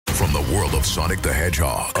From the world of Sonic the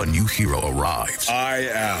Hedgehog, a new hero arrives. I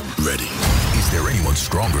am ready. Is there anyone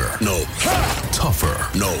stronger? No. Ha!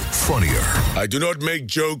 Tougher? No. Funnier? I do not make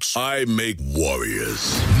jokes, I make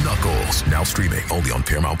warriors. Knuckles, now streaming only on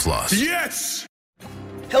Paramount+. Yes!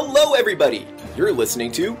 Hello, everybody! You're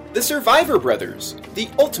listening to The Survivor Brothers, the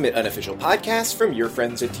ultimate unofficial podcast from your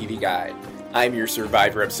friends at TV Guide. I'm your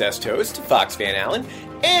Survivor-obsessed host, Fox Van Allen,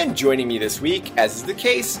 and joining me this week, as is the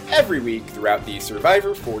case every week throughout the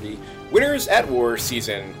Survivor 40 Winners at War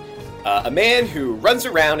season, a man who runs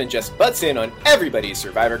around and just butts in on everybody's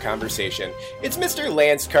Survivor conversation. It's Mr.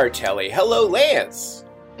 Lance Cartelli. Hello, Lance!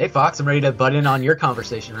 Hey Fox, I'm ready to butt in on your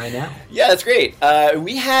conversation right now. Yeah, that's great.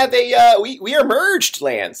 We have we are merged,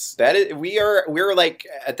 Lance. We're like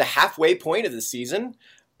at the halfway point of the season.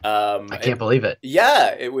 I can't believe it.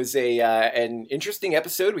 Yeah, it was an interesting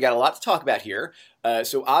episode. We got a lot to talk about here.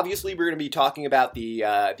 So obviously we're going to be talking about the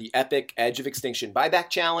epic Edge of Extinction buyback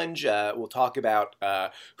challenge. We'll talk about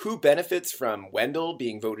who benefits from Wendell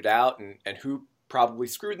being voted out and who probably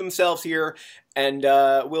screwed themselves here. And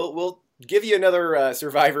we'll give you another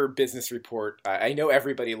Survivor business report. I know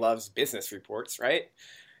everybody loves business reports, right?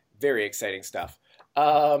 Very exciting stuff.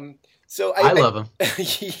 So I love them.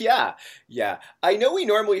 Yeah. I know we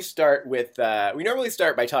normally start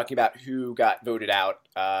by talking about who got voted out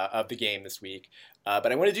of the game this week.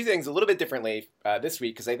 But I want to do things a little bit differently this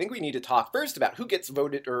week because I think we need to talk first about who gets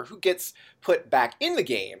voted or who gets put back in the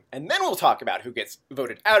game, and then we'll talk about who gets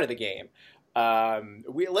voted out of the game.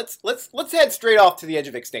 Let's head straight off to the Edge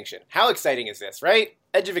of Extinction. How exciting is this, right?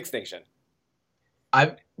 Edge of Extinction.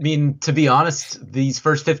 I mean, to be honest, these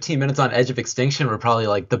first 15 minutes on Edge of Extinction were probably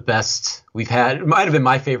like the best we've had. It might have been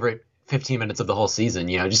my favorite 15 minutes of the whole season.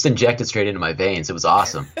 You know, just injected straight into my veins. It was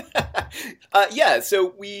awesome.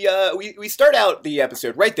 So we start out the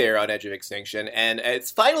episode right there on Edge of Extinction, and it's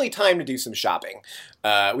finally time to do some shopping.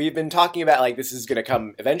 We've been talking about like this is going to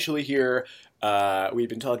come eventually here. We've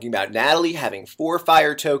been talking about Natalie having 4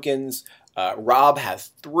 fire tokens. Rob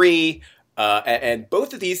has 3. And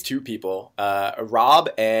both of these two people, Rob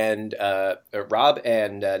and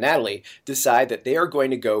Natalie, decide that they are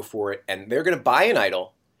going to go for it, and they're going to buy an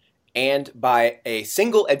idol and buy a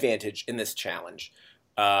single advantage in this challenge.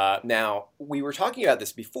 Now, we were talking about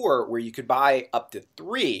this before, where you could buy up to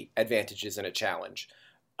 3 advantages in a challenge,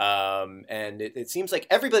 and it seems like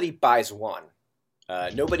everybody buys 1.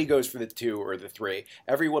 Nobody goes for the 2 or the 3.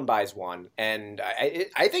 Everyone buys 1, and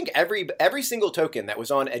I think every single token that was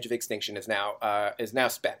on Edge of Extinction is now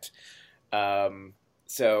spent.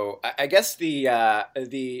 So I guess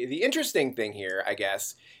the interesting thing here, I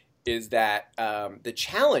guess, is that the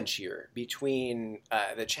challenge here between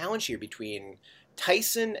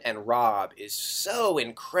Tyson and Rob is so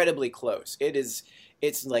incredibly close.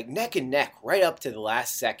 It's like neck and neck right up to the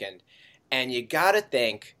last second, and you gotta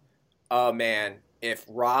think, oh man. If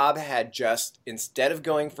Rob had just, instead of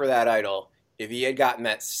going for that idol, if he had gotten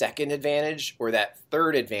that second advantage or that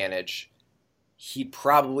third advantage, he'd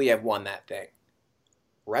probably have won that thing.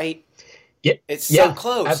 Right? Yeah, it's so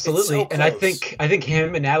close. Absolutely. So close. And I think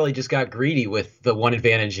him and Natalie just got greedy with the 1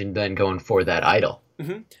 advantage and then going for that idol.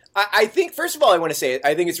 Mm-hmm. I think, first of all, I want to say,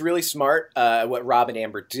 I think it's really smart what Rob and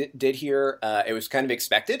Amber did here. It was kind of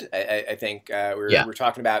expected. I think we're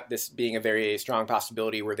talking about this being a very strong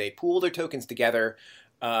possibility where they pool their tokens together.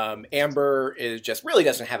 Amber really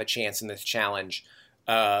doesn't have a chance in this challenge.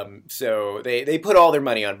 So they put all their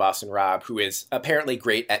money on Boston Rob, who is apparently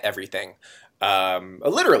great at everything.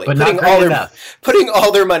 Literally. But putting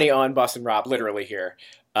all their money on Boston Rob, literally here.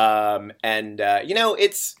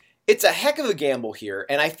 It's a heck of a gamble here,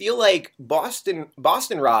 and I feel like Boston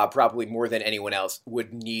Rob, probably more than anyone else,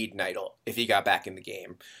 would need Nidal if he got back in the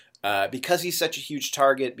game. Because he's such a huge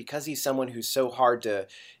target, because he's someone who's so hard to,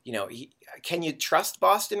 can you trust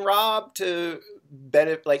Boston Rob to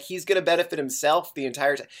benefit? Like, he's going to benefit himself the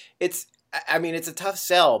entire time. It's a tough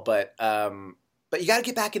sell, but you got to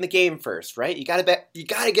get back in the game first, right? You got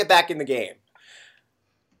to get back in the game.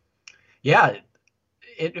 Yeah.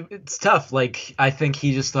 It's tough. Like, I think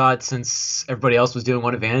he just thought since everybody else was doing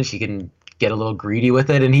 1 advantage, he can get a little greedy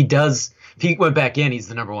with it. And he does. If he went back in, he's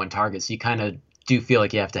the number 1 target. So you kind of do feel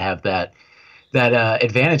like you have to have that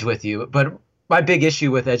advantage with you. But my big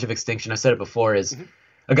issue with Edge of Extinction, I said it before, is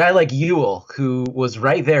a guy like Ewell, who was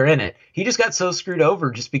right there in it. He just got so screwed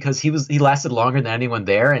over just because he lasted longer than anyone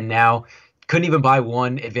there, and now couldn't even buy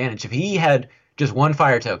 1 advantage. If he had just 1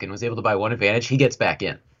 fire token, was able to buy 1 advantage, he gets back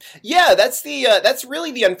in. Yeah, that's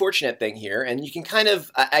really the unfortunate thing here, and you can kind of,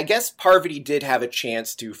 I guess Parvati did have a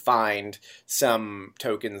chance to find some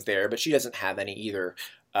tokens there, but she doesn't have any either.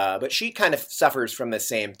 But she kind of suffers from the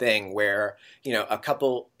same thing where,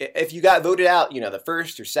 if you got voted out, the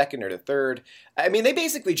first or second or the third, I mean, they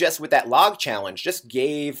basically just, with that log challenge, just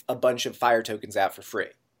gave a bunch of fire tokens out for free.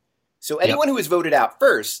 So anyone who was voted out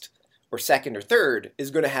first or second or third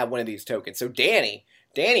is going to have one of these tokens. So Danny,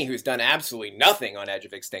 who's done absolutely nothing on Edge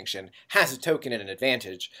of Extinction, has a token and an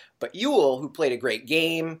advantage. But Yul, who played a great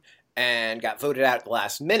game and got voted out at the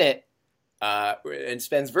last minute, and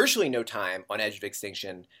spends virtually no time on Edge of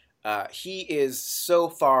Extinction, he is so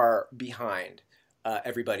far behind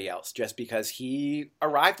everybody else just because he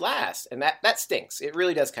arrived last. And that stinks. It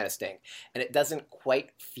really does kind of sting. And it doesn't quite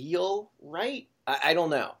feel right. I don't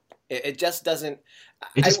know. It just doesn't.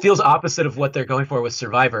 It just feels opposite of what they're going for with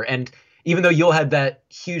Survivor. And even though Yul had that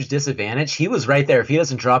huge disadvantage, he was right there. If he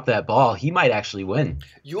doesn't drop that ball, he might actually win.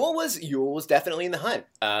 Yul was definitely in the hunt,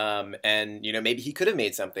 and maybe he could have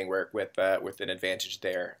made something work with an advantage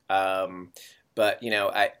there. But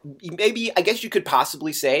I guess you could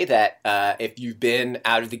possibly say that if you've been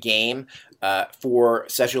out of the game for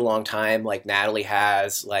such a long time, like Natalie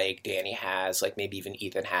has, like Danny has, like maybe even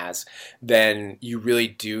Ethan has, then you really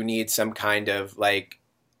do need some kind of like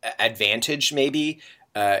advantage, maybe.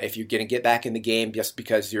 If you're going to get back in the game just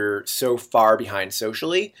because you're so far behind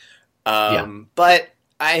socially. But,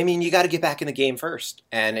 I mean, you got to get back in the game first.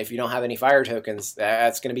 And if you don't have any fire tokens,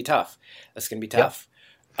 that's going to be tough.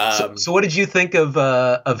 So what did you think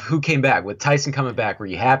of who came back? With Tyson coming back, were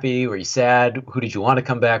you happy? Were you sad? Who did you want to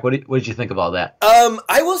come back? What did you think of all that?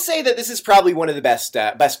 I will say that this is probably one of the best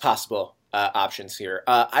possible options here.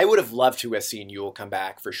 I would have loved to have seen Yul come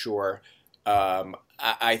back for sure.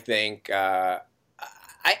 I think...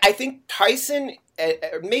 I think Tyson,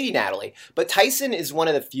 maybe Natalie, but Tyson is one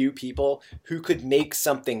of the few people who could make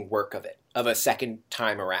something work of a second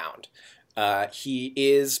time around. He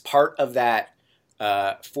is part of that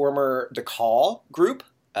former DeCall group,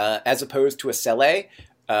 as opposed to a Sele,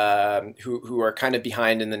 who are kind of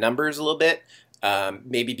behind in the numbers a little bit.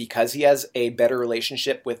 Maybe because he has a better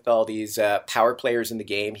relationship with all these power players in the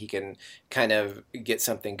game, he can kind of get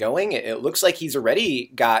something going. It looks like he's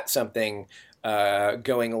already got something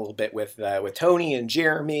going a little bit with Tony and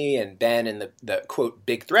Jeremy and Ben and the quote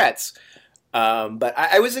big threats. But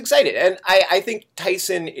I was excited, and I think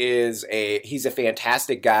Tyson he's a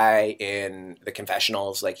fantastic guy in the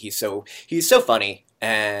confessionals. Like he's so funny,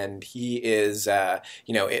 and he is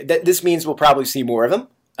this means we'll probably see more of him,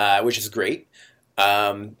 which is great.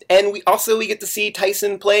 And we get to see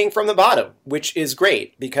Tyson playing from the bottom, which is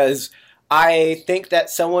great because I think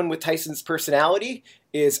that someone with Tyson's personality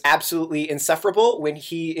is absolutely insufferable when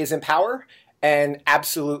he is in power and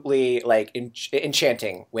absolutely like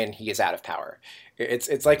enchanting when he is out of power.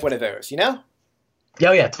 It's like one of those,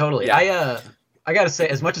 Oh yeah, totally. Yeah. I gotta say,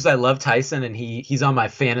 as much as I love Tyson and he's on my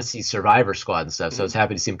fantasy Survivor squad and stuff, so I was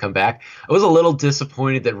happy to see him come back. I was a little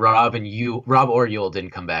disappointed that Rob or Yul didn't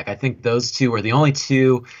come back. I think those two were the only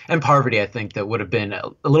two, and Parvati, I think, that would have been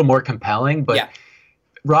a little more compelling. But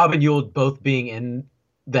Rob and Yul both being in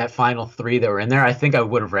that final three that were in there, I think I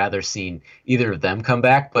would have rather seen either of them come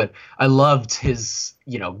back. But I loved his,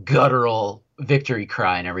 guttural victory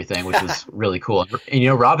cry and everything, which was really cool.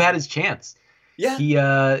 And Rob had his chance. Yeah.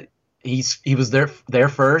 He was there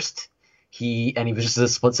first. He was just a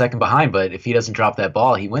split second behind, but if he doesn't drop that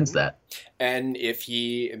ball, he wins that. And if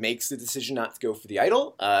he makes the decision not to go for the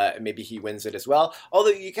idol, maybe he wins it as well.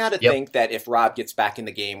 Although you got to think that if Rob gets back in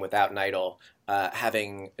the game without an idol,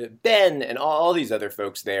 having Ben and all these other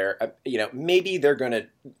folks there, maybe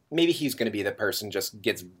he's going to be the person just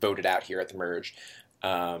gets voted out here at the merge,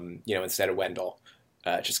 instead of Wendell.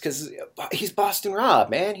 Just because he's Boston Rob,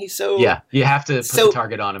 man. He's so... Yeah, you have to put the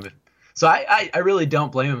target on him. So I really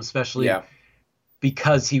don't blame him, especially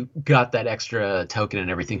because he got that extra token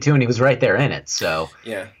and everything too, and he was right there in it. So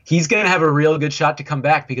he's going to have a real good shot to come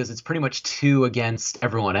back because it's pretty much 2 against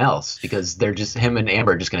everyone else because they're just him and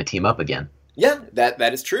Amber are just going to team up again. Yeah,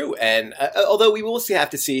 that is true. And although we will have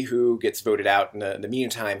to see who gets voted out in the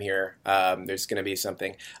meantime here, there's going to be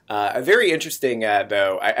something very interesting.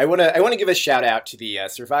 Though I want to give a shout out to the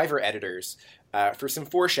Survivor editors for some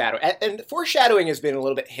foreshadowing. And foreshadowing has been a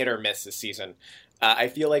little bit hit or miss this season. I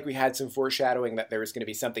feel like we had some foreshadowing that there was going to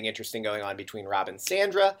be something interesting going on between Rob and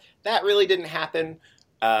Sandra. That really didn't happen.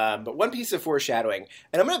 But one piece of foreshadowing,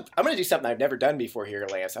 and I'm gonna do something I've never done before here,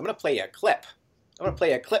 Lance. I'm gonna play a clip.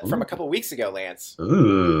 From a couple weeks ago, Lance.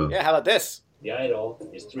 Ooh. Yeah, how about this? The idol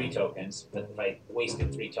is 3 tokens, but if I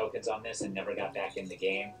wasted 3 tokens on this and never got back in the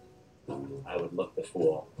game, I would look the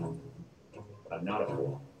fool. But I'm not a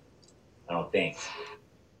fool. I don't think.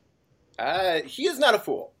 He is not a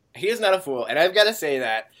fool. And I've got to say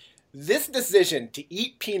that this decision to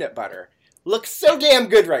eat peanut butter looks so damn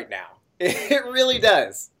good right now. It really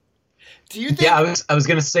does. Do you think? Yeah, I was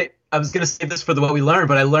gonna say this for what we learned,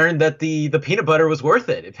 but I learned that the peanut butter was worth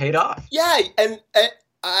it. It paid off. Yeah, and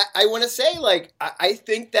I want to say, like, I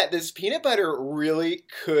think that this peanut butter really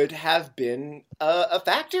could have been a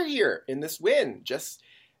factor here in this win. Just,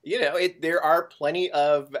 there are plenty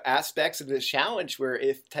of aspects of this challenge where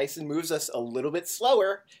if Tyson moves us a little bit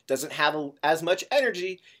slower, doesn't have as much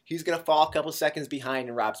energy, he's going to fall a couple seconds behind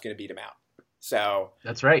and Rob's going to beat him out. So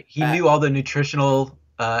that's right. He knew all the nutritional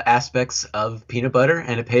aspects of peanut butter,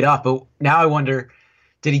 and it paid off. But now I wonder,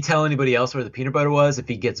 did he tell anybody else where the peanut butter was? If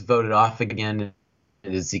he gets voted off again,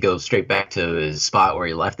 does he go straight back to his spot where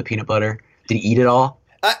he left the peanut butter? Did he eat it all?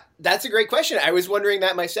 That's a great question. I was wondering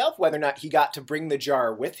that myself, whether or not he got to bring the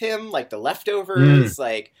jar with him, like the leftovers.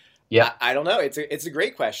 Yeah, I don't know. It's a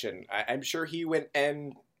great question. I'm sure he went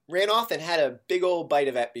and ran off and had a big old bite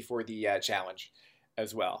of it before the challenge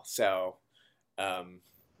as well. So, a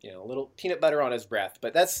little peanut butter on his breath,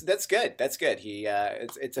 but that's good. That's good. He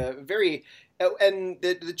it's a very and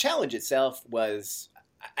the challenge itself was.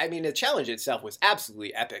 I mean, the challenge itself was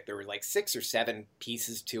absolutely epic. There were like 6 or 7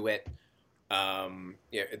 pieces to it.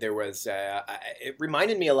 There was. It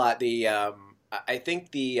reminded me a lot. I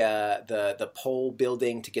think the pole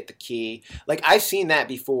building to get the key. Like I've seen that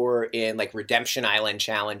before in like Redemption Island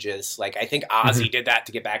challenges. Like I think Ozzy did that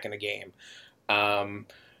to get back in the game.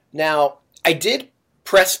 Now I did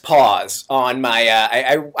press pause on my.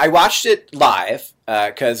 I watched it live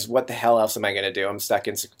because what the hell else am I going to do?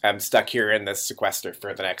 I'm stuck here in this sequester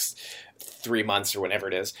for the next 3 months or whenever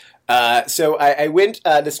it is. So I went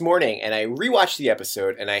this morning and I rewatched the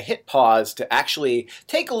episode and I hit pause to actually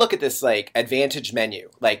take a look at this like advantage menu,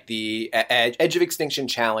 like the Edge of Extinction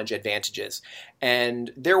challenge advantages.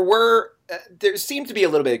 And there seemed to be a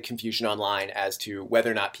little bit of confusion online as to whether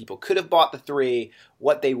or not people could have bought the 3,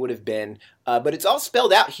 what they would have been. But it's all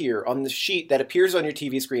spelled out here on the sheet that appears on your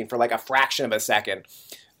TV screen for like a fraction of a second.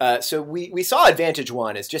 So we saw advantage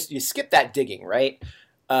 1 is just you skip that digging, right?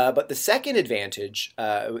 But the second advantage,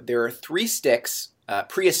 there are 3 sticks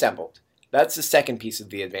pre-assembled. That's the second piece of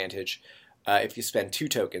the advantage if you spend 2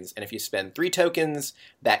 tokens. And if you spend 3 tokens,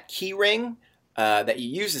 that key ring that you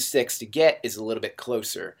use the sticks to get is a little bit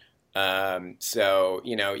closer. So,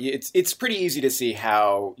 it's pretty easy to see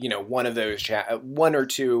how, one of those, 1 or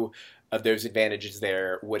 2 of those advantages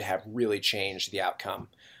there would have really changed the outcome,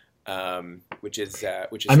 which is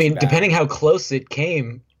I mean, depending how close it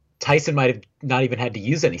came, Tyson might have not even had to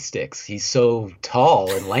use any sticks. He's so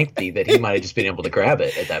tall and lengthy that he might have just been able to grab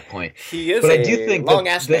it at that point. He is I do think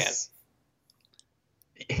long-ass man.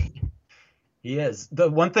 He is.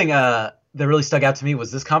 The one thing that really stuck out to me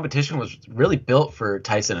was this competition was really built for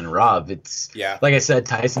Tyson and Rob. Like I said,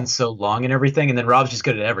 Tyson's so long and everything, and then Rob's just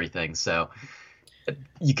good at everything. So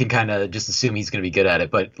you can kind of just assume he's going to be good at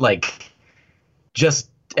it. But, like,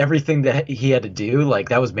 just everything that he had to do, like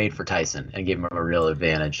that was made for Tyson and gave him a real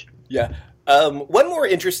advantage. Yeah. One more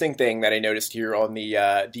interesting thing that I noticed here on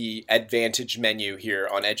the advantage menu here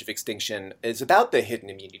on Edge of Extinction is about the hidden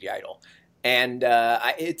immunity idol. And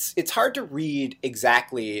it's hard to read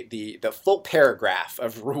exactly the full paragraph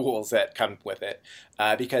of rules that come with it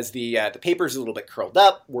because the paper is a little bit curled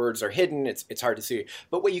up, words are hidden, it's hard to see.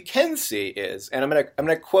 But what you can see is, and I'm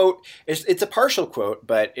gonna quote, it's a partial quote,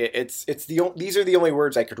 but these are the only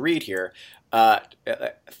words I could read here.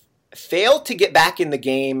 Fail to get back in the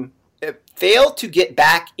game. Fail to get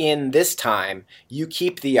back in this time. You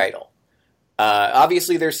keep the idol.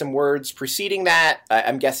 Obviously, there's some words preceding that.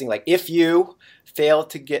 I'm guessing like if you fail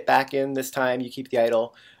to get back in this time, you keep the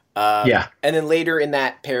idol. And then later in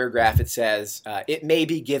that paragraph, it says it may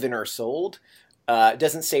be given or sold. It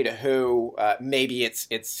doesn't say to who. Maybe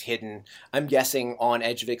it's hidden. I'm guessing on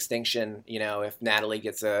Edge of Extinction. If Natalie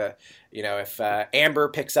gets if Amber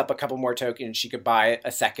picks up a couple more tokens, she could buy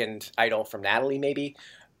a second idol from Natalie, maybe.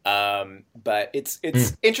 But it's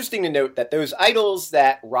interesting to note that those idols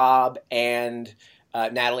that Rob and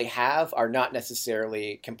Natalie have are not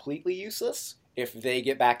necessarily completely useless if they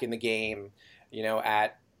get back in the game,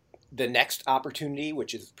 at the next opportunity,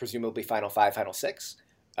 which is presumably Final 5, Final 6.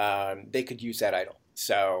 They could use that idol.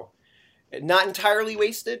 So not entirely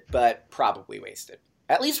wasted, but probably wasted.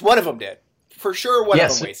 At least one of them did. For sure one of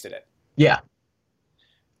them wasted it. Yeah.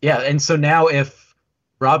 Yeah, and so now if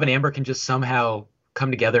Rob and Amber can just somehow come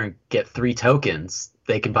together and get 3 tokens,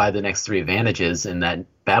 they can buy the next 3 advantages in that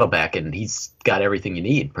battle back, and he's got everything you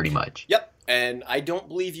need pretty much. Yep, and I don't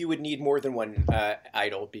believe you would need more than 1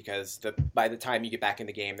 idol because by the time you get back in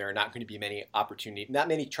the game, there are not going to be many not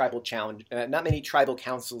many tribal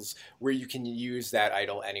councils where you can use that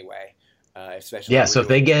idol anyway. Especially so if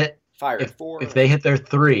they get fire 4, if they hit their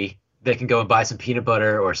 3, they can go and buy some peanut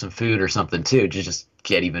butter or some food or something too to just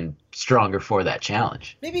get even stronger for that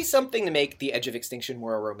challenge. Maybe something to make the Edge of Extinction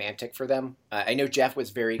more romantic for them. I know Jeff was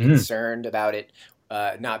very concerned about it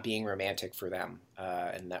not being romantic for them,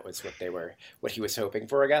 and that was what he was hoping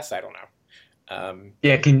for. I guess I don't know.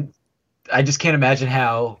 I just can't imagine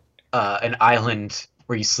how an island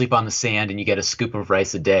where you sleep on the sand and you get a scoop of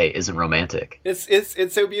rice a day isn't romantic.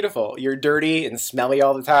 It's so beautiful. You're dirty and smelly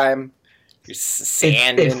all the time. You're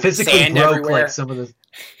sand it physically sand broke everywhere.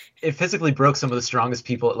 It physically broke some of the strongest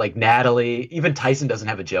people, like Natalie. Even Tyson doesn't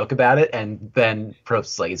have a joke about it, and Ben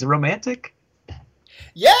Probst's like, "Is it romantic?"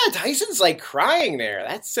 Yeah, Tyson's like crying there.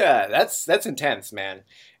 That's intense, man.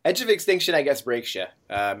 Edge of Extinction, I guess, breaks you.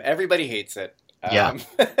 Everybody hates it. Yeah.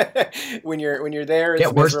 When you're there,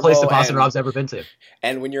 it's worst place that Boston and, Rob's ever been to.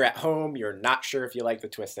 And when you're at home, you're not sure if you like the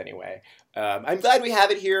twist anyway. I'm glad we have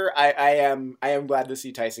it here. I am glad to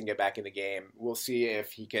see Tyson get back in the game. We'll see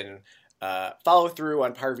if he can follow through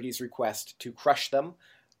on Parvati's request to crush them.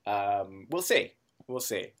 We'll see.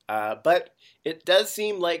 But it does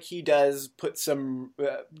seem like he does put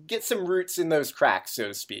get some roots in those cracks, so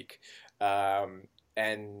to speak.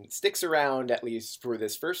 And sticks around, at least for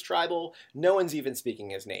this first tribal. No one's even speaking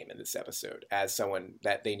his name in this episode as someone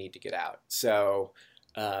that they need to get out. So,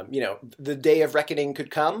 the day of reckoning could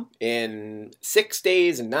come in 6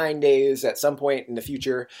 days and 9 days at some point in the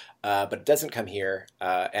future, but it doesn't come here.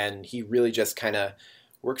 And he really just kind of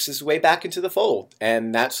works his way back into the fold.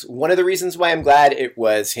 And that's one of the reasons why I'm glad it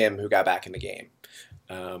was him who got back in the game.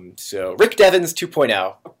 So Rick Devens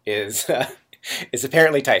 2.0 is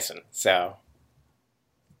apparently Tyson. So...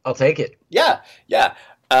 I'll take it. Yeah.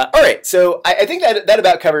 All right, so I think that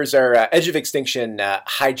about covers our Edge of Extinction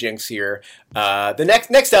hijinks here. The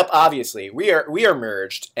next up, obviously, we are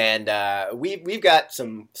merged, and we've got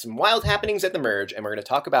some wild happenings at the merge, and we're going to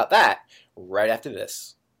talk about that right after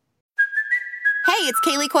this. Hey, it's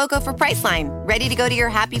Kaylee Cuoco for Priceline. Ready to go to your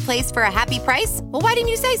happy place for a happy price? Well, why didn't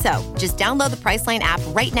you say so? Just download the Priceline app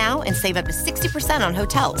right now and save up to 60% on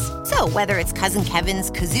hotels. So whether it's Cousin Kevin's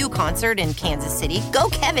Kazoo Concert in Kansas City, go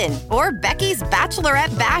Kevin, or Becky's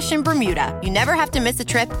Bachelorette Bash in Bermuda, you never have to miss a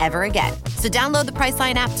trip ever again. So download the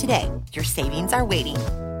Priceline app today. Your savings are waiting.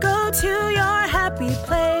 Go to your happy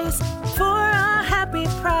place for a happy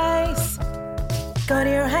price. Go to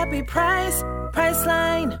your happy price,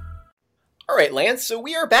 Priceline. All right, Lance, so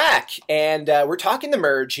we are back, and we're talking the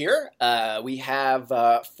merge here. We have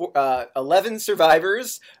 11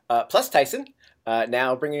 survivors, plus Tyson,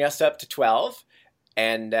 now bringing us up to 12.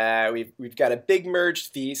 And we've got a big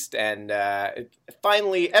merge feast, and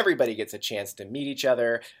finally everybody gets a chance to meet each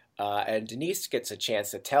other, and Denise gets a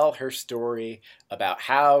chance to tell her story about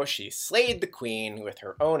how she slayed the queen with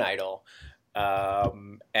her own idol.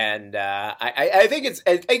 And I think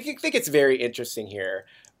it's very interesting here.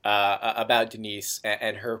 About Denise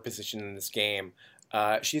and her position in this game.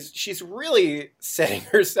 She's really setting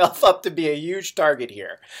herself up to be a huge target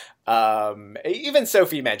here. Even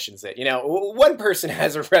Sophie mentions it. One person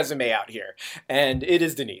has a resume out here, and it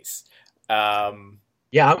is Denise. I'm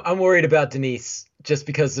worried about Denise just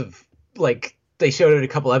because of, like, they showed it a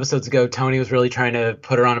couple episodes ago. Tony was really trying to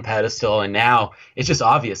put her on a pedestal, and now it's just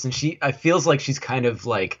obvious. And I feels like she's kind of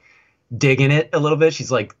like digging it a little bit.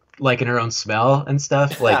 She's like liking her own smell and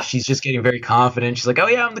stuff. Like, she's just getting very confident. She's like, oh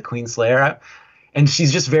yeah, I'm the Queen Slayer. And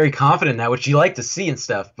she's just very confident in that, which you like to see and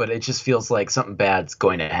stuff, but it just feels like something bad's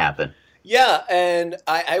going to happen. Yeah, and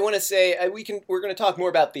I want to say we're going to talk more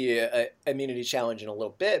about the immunity challenge in a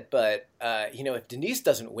little bit, but if Denise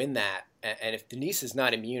doesn't win that, and if Denise is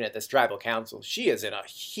not immune at this tribal council, she is in a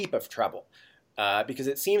heap of trouble, because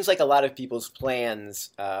it seems like a lot of people's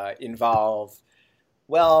plans involve,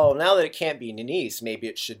 well, now that it can't be Denise, maybe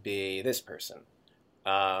it should be this person.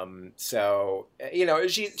 So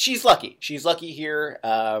she's lucky. She's lucky here,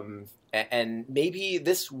 and maybe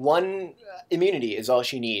this one immunity is all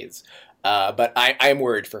she needs. But I'm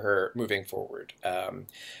worried for her moving forward.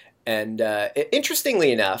 And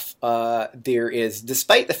interestingly enough, there is,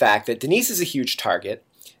 despite the fact that Denise is a huge target,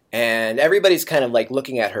 and everybody's kind of like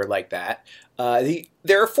looking at her like that,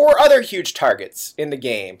 there are 4 other huge targets in the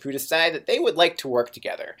game who decide that they would like to work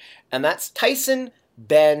together. And that's Tyson,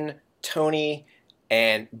 Ben, Tony,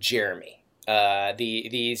 and Jeremy.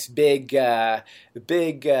 These big alpha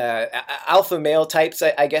male types,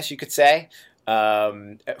 I guess you could say,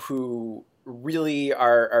 who really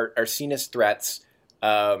are seen as threats.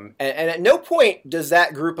 And at no point does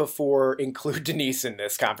that group of 4 include Denise in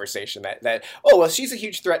this conversation. That she's a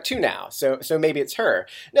huge threat too now, so maybe it's her.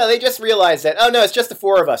 No, they just realize that, it's just the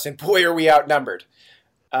 4 of us, and boy, are we outnumbered.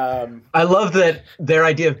 I love that their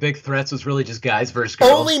idea of big threats was really just guys versus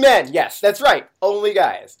girls. Only men, yes, that's right, only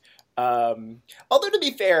guys. Although to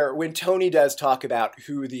be fair, when Tony does talk about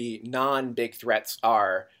who the non-big threats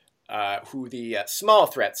are, who the small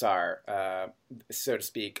threats are, so to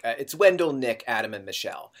speak, it's Wendell, Nick, Adam, and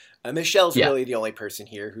Michelle. Michelle's really the only person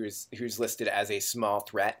here who's listed as a small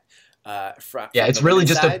threat. It's really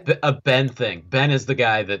just a Ben thing. Ben is the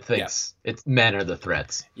guy that thinks it's men are the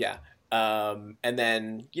threats. Yeah. And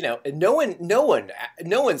then, no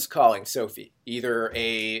one's calling Sophie either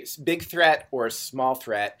a big threat or a small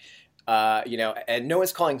threat. And no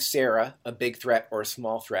one's calling Sarah a big threat or a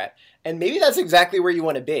small threat. And maybe that's exactly where you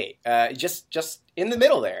want to be. Just in the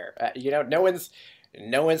middle there. No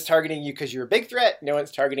one's targeting you because you're a big threat. No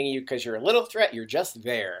one's targeting you because you're a little threat. You're just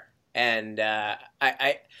there. And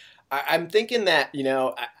I'm thinking that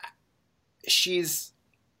she's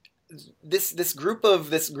this group of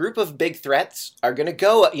big threats are going to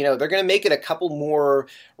go. They're going to make it a couple more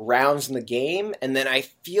rounds in the game, and then I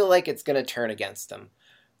feel like it's going to turn against them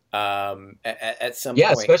at some point.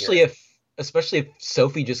 Yeah, especially if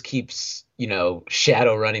Sophie just keeps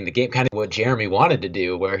shadow running the game, kind of what Jeremy wanted to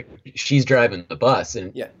do, where she's driving the bus,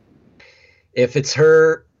 and if it's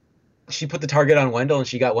her. She put the target on Wendell and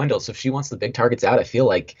she got Wendell. So if she wants the big targets out, I feel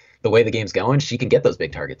like the way the game's going, she can get those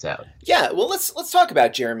big targets out. Yeah, well, let's talk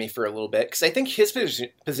about Jeremy for a little bit, because I think his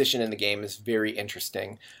position in the game is very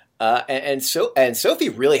interesting. And Sophie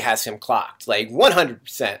really has him clocked, like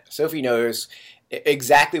 100%. Sophie knows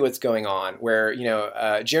exactly what's going on, where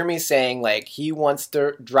Jeremy's saying like he wants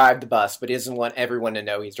to drive the bus but he doesn't want everyone to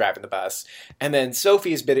know he's driving the bus, and then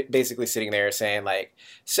Sophie's basically sitting there saying like,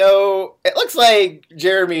 so it looks like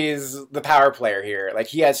Jeremy's the power player here, like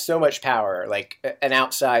he has so much power, like an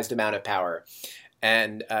outsized amount of power,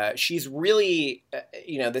 and she's really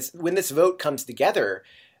when this vote comes together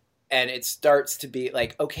and it starts to be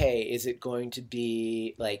like, okay, is it going to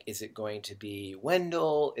be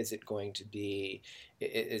Wendell? Is it going to be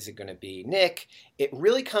Nick? It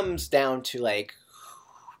really comes down to like,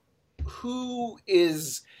 who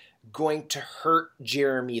is going to hurt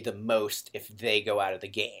Jeremy the most if they go out of the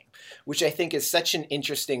game, which I think is such an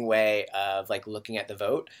interesting way of like looking at the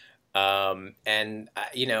vote. I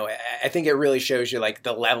think it really shows you like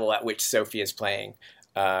the level at which Sophie is playing.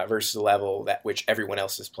 Versus the level at which everyone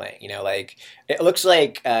else is playing. Like it looks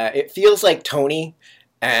like it feels like Tony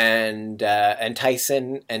and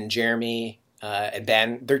Tyson and Jeremy and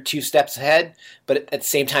Ben, they're 2 steps ahead, but at the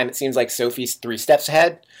same time it seems like Sophie's 3 steps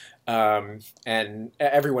ahead, and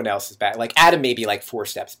everyone else is back. Like Adam may be like 4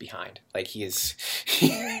 steps behind. Like he is.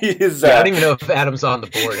 I don't even know if Adam's on the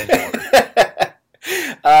board anymore.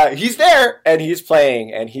 He's there and he's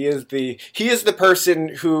playing, and he is the person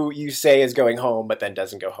who you say is going home but then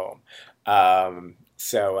doesn't go home.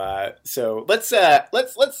 So let's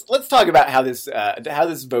talk about how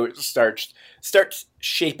this vote starts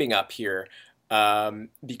shaping up here.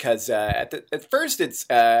 Because at first it's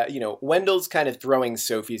Wendell's kind of throwing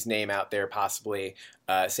Sophie's name out there, possibly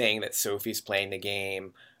saying that Sophie's playing the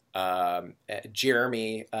game.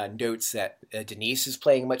 Jeremy notes that Denise is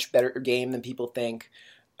playing a much better game than people think.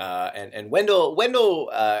 And Wendell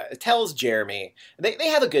tells Jeremy they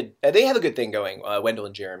have a good thing going. Wendell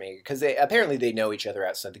and Jeremy, because they know each other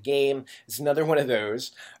outside the game. It's another one of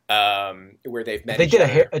those where they've met. They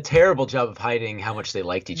did a terrible job of hiding how much they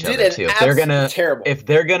liked each other too. If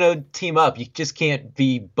they're gonna team up, you just can't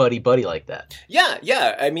be buddy like that.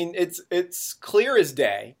 Yeah. I mean, it's clear as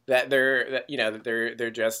day that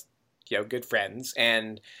they're just good friends.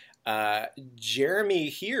 And Jeremy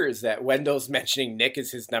hears that Wendell's mentioning Nick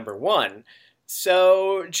is his number 1,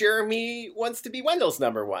 so Jeremy wants to be Wendell's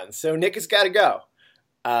number 1, so Nick has got to go.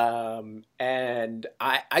 And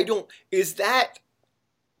I don't.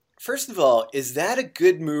 First of all, is that a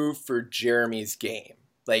good move for Jeremy's game?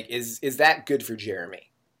 Like, is that good for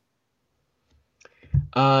Jeremy?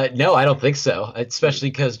 No, I don't think so.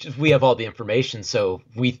 Especially because we have all the information, so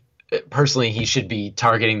personally, he should be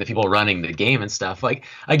targeting the people running the game and stuff. Like,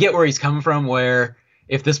 I get where he's coming from, where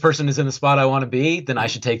if this person is in the spot I want to be, then I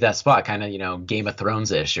should take that spot. Kind of, Game of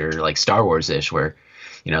Thrones-ish or like Star Wars-ish, where,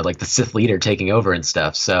 like the Sith leader taking over and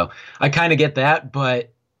stuff. So I kind of get that,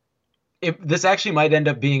 but this actually might end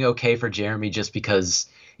up being okay for Jeremy, just because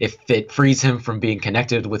if it frees him from being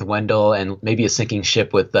connected with Wendell and maybe a sinking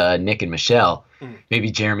ship with Nick and Michelle,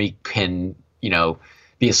 maybe Jeremy can,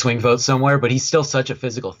 be a swing vote somewhere, but he's still such a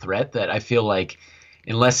physical threat that I feel like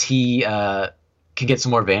unless he can get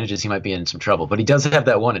some more advantages, he might be in some trouble. But he does have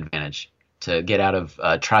that one advantage to get out of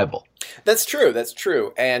tribal. That's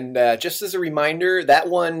true. And just as a reminder, that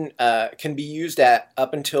one can be used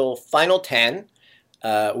up until Final 10.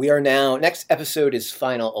 Next episode is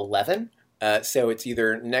Final 11. So it's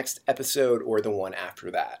either next episode or the one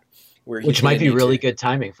after that. which might be really good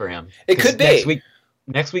timing for him. It could be.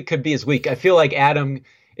 Next week could be his week. I feel like Adam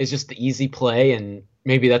is just the easy play, and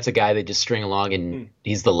maybe that's a guy they just string along and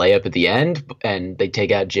he's the layup at the end, and they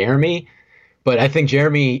take out Jeremy. But I think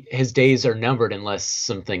Jeremy, his days are numbered unless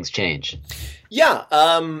some things change. Yeah,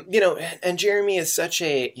 and Jeremy is he's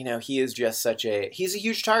a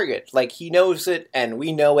huge target. Like, he knows it, and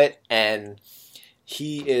we know it, and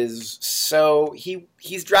he's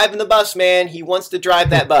driving the bus, man. He wants to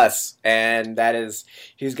drive that bus, and it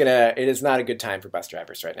is not a good time for bus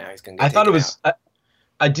drivers right now. He's going to get taken out.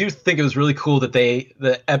 I do think it was really cool that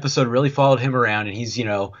the episode really followed him around, and he's,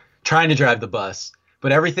 trying to drive the bus,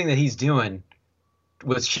 but everything that he's doing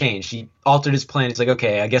was changed. He altered his plan. He's like,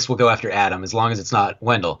 okay, I guess we'll go after Adam as long as it's not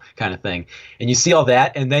Wendell, kind of thing. And you see all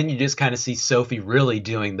that, and then you just kind of see Sophie really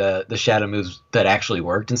doing the shadow moves that actually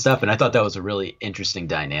worked and stuff. And I thought that was a really interesting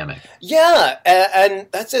dynamic. Yeah, and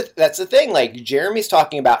that's the thing. Like, Jeremy's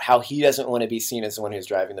talking about how he doesn't want to be seen as the one who's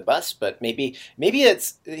driving the bus, but maybe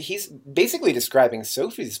he's basically describing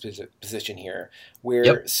Sophie's position here,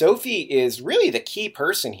 where Sophie is really the key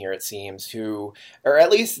person here, it seems, or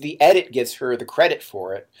at least the edit gives her the credit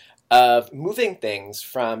for it, of moving things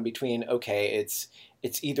from between, okay, it's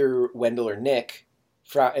either Wendell or Nick,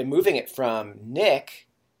 and moving it from Nick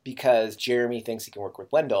because Jeremy thinks he can work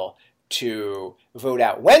with Wendell to vote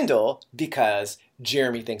out Wendell because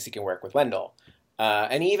Jeremy thinks he can work with Wendell.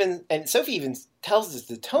 And Sophie even tells us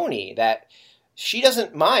to Tony that she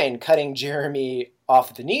doesn't mind cutting Jeremy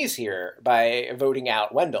off at the knees here by voting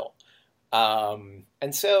out Wendell. And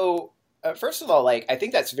so, first of all, like, I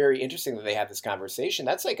think that's very interesting that they have this conversation.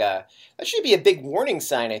 That should be a big warning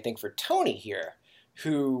sign, I think, for Tony here,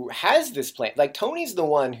 who has this plan. Like, Tony's the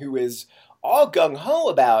one who is all gung-ho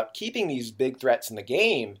about keeping these big threats in the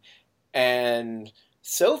game, and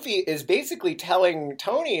Sophie is basically telling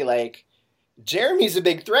Tony, like, Jeremy's a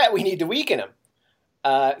big threat, we need to weaken him.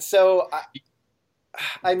 I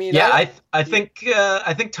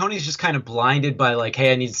think Tony's just kind of blinded by, like,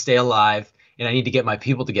 hey, I need to stay alive and I need to get my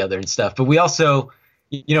people together and stuff. But we also,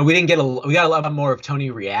 we got a lot more of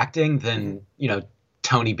Tony reacting than,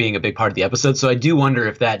 Tony being a big part of the episode. So I do wonder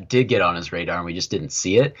if that did get on his radar and we just didn't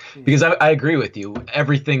see it. Because I agree with you.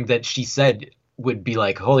 Everything that she said would be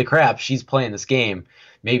like, holy crap, she's playing this game.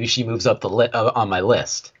 Maybe she moves up on my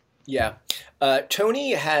list. Yeah.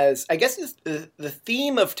 Tony has, I guess, the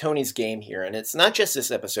theme of Tony's game here, and it's not just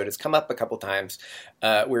this episode, it's come up a couple times,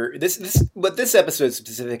 where this episode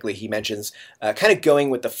specifically, he mentions kind of going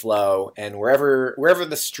with the flow and wherever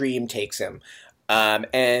the stream takes him.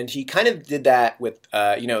 And he kind of did that with,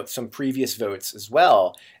 some previous votes as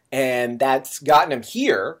well. And that's gotten him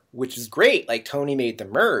here, which is great. Like, Tony made the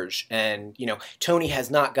merge, and, Tony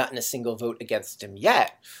has not gotten a single vote against him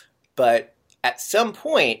yet. But at some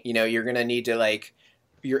point, you're going to need to,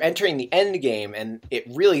 you're entering the end game, and it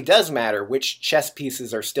really does matter which chess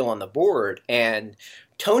pieces are still on the board. And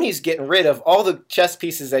Tony's getting rid of all the chess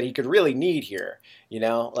pieces that he could really need here. He's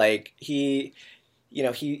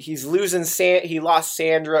losing. He lost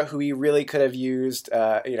Sandra, who he really could have used.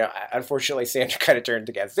 Unfortunately, Sandra kind of turned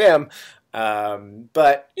against him.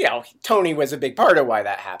 But Tony was a big part of why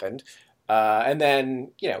that happened. And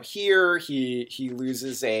then, here he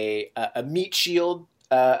loses a meat shield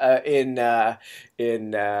in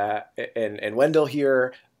Wendell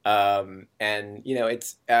here, and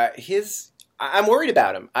it's his. I'm worried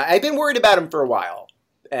about him. I've been worried about him for a while,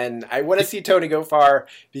 and I want to see Tony go far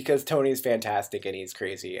because Tony's fantastic and he's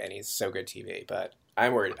crazy and he's so good TV. But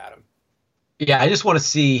I'm worried about him. Yeah, I just want to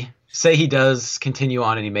say he does continue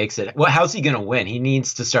on and he makes it. Well, how's he going to win? He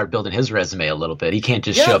needs to start building his resume a little bit. He can't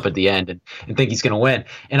just show up at the end and think he's going to win.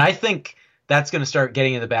 And I think that's going to start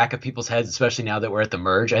getting in the back of people's heads, especially now that we're at the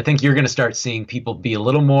merge. I think you're going to start seeing people be a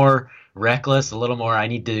little more reckless, a little more, I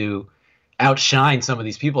need to outshine some of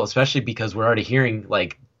these people, especially because we're already hearing,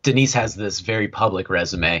 like, Denise has this very public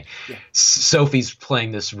resume. Yeah. Sophie's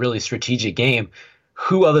playing this really strategic game.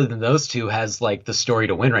 Who other than those two has, like, the story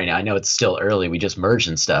to win right now? I know it's still early. We just merged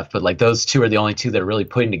and stuff. But, like, those two are the only two that are really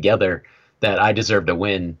putting together that I deserve to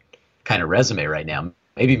win kind of resume right now.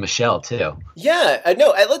 Maybe Michelle, too. Yeah.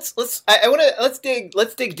 No, let's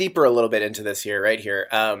dig deeper a little bit into this here, right here.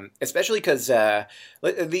 Especially because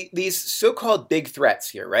these so-called big threats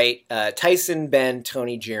here, right? Tyson, Ben,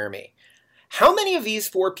 Tony, Jeremy. How many of these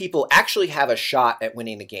four people actually have a shot at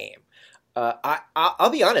winning the game? I'll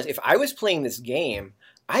be honest. If I was playing this game,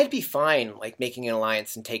 I'd be fine, like, making an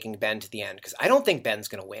alliance and taking Ben to the end, because I don't think Ben's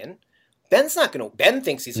going to win. Ben's not going to. Ben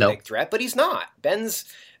thinks he's a big threat, but he's not. Ben's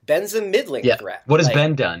a middling threat. What has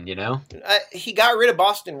Ben done? He got rid of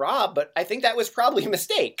Boston Rob, but I think that was probably a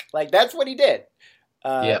mistake. Like, that's what he did.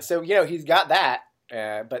 So he's got that.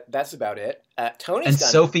 but that's about it. Tony's And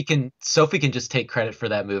done, Sophie can just take credit for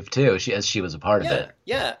that move too. She was a part of it.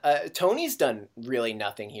 Yeah. Tony's done really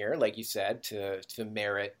nothing here, like you said, to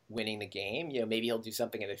merit winning the game. Maybe he'll do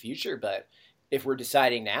something in the future, but if we're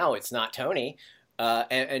deciding now, it's not Tony.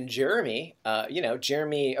 And Jeremy,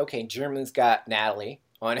 Jeremy's got Natalie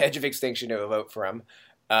on Edge of Extinction to vote for him.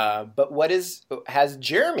 But has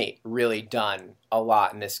Jeremy really done a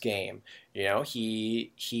lot in this game?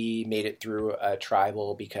 He made it through a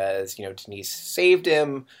tribal because, Denise saved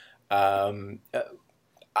him. I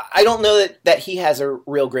don't know that he has a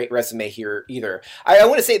real great resume here either. I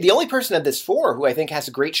want to say the only person of this four who I think has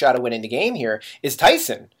a great shot of winning the game here is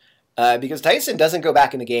Tyson. Because Tyson doesn't go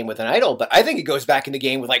back in the game with an idol, but I think he goes back in the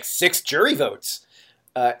game with like 6 jury votes.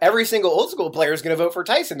 Every single old school player is going to vote for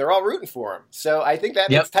Tyson. They're all rooting for him. So I think that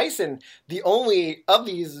makes Tyson the only of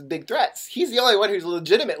these big threats. He's the only one who's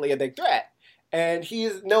legitimately a big threat. And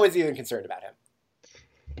no one's even concerned about him.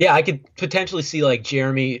 Yeah, I could potentially see like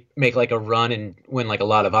Jeremy make like a run and win like a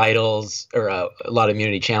lot of idols or a lot of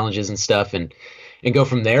immunity challenges and stuff and go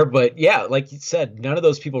from there. But yeah, like you said, none of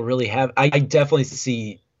those people really have. I definitely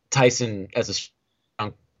see Tyson as a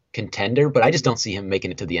strong contender, but I just don't see him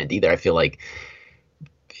making it to the end either. I feel like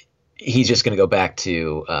he's just going to go back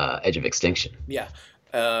to Edge of Extinction. Yeah.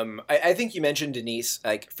 I think you mentioned Denise,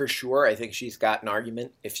 like for sure. I think she's got an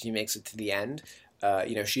argument if she makes it to the end.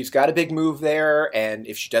 She's got a big move there, and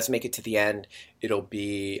if she does make it to the end, it'll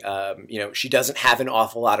be, she doesn't have an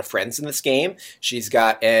awful lot of friends in this game. She's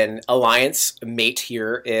got an alliance mate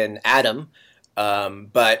here in Adam,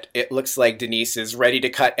 but it looks like Denise is ready to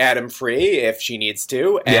cut Adam free if she needs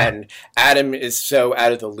to, and Adam is so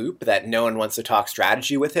out of the loop that no one wants to talk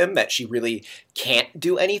strategy with him that she really can't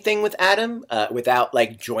do anything with Adam without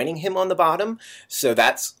like joining him on the bottom. So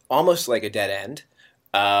that's almost like a dead end.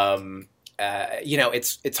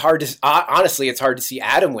 It's hard to honestly, it's hard to see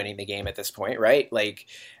Adam winning the game at this point, right? Like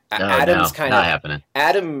Adam's kind of happening.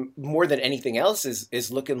 Adam, more than anything else,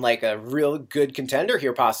 is looking like a real good contender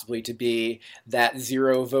here, possibly to be that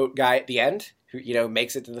 0 vote guy at the end who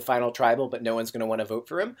makes it to the final tribal, but no one's going to want to vote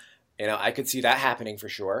for him. I could see that happening for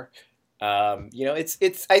sure.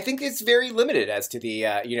 It's I think it's very limited as to the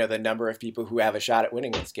the number of people who have a shot at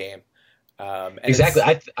winning this game. Exactly.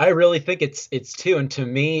 I really think it's 2, and to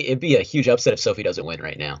me, it'd be a huge upset if Sophie doesn't win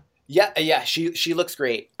right now. Yeah, she looks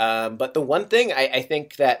great. But the one thing I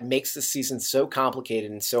think that makes this season so complicated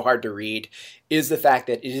and so hard to read is the fact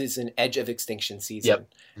that it is an Edge of Extinction season. Yep.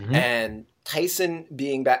 Mm-hmm. And Tyson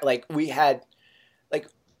being back,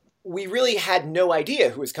 we really had no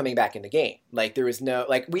idea who was coming back in the game. Like there was no,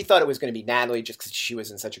 we thought it was going to be Natalie just because she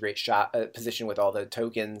was in such a great position with all the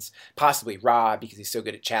tokens, possibly Rob because he's so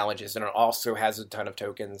good at challenges and also has a ton of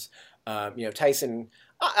tokens. Tyson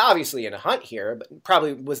obviously in a hunt here, but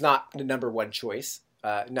probably was not the number one choice.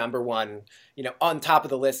 Number one, on top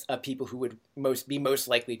of the list of people who would be most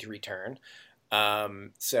likely to return.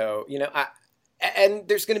 And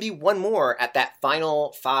there's going to be one more at that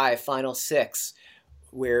final 5, final 6,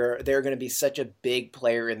 where they're going to be such a big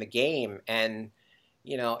player in the game. And,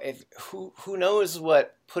 if who knows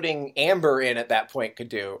what putting Amber in at that point could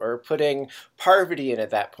do, or putting Parvati in at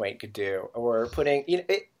that point could do, or putting,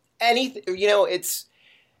 anything,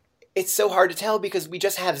 it's so hard to tell because we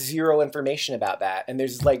just have 0 information about that. And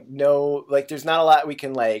there's there's not a lot we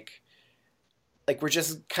can we're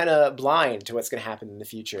just kind of blind to what's going to happen in the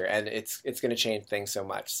future, and it's going to change things so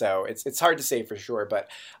much. So it's hard to say for sure, but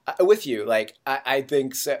with you, I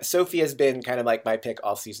think Sophie has been kind of like my pick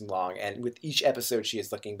all season long, and with each episode she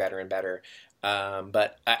is looking better and better.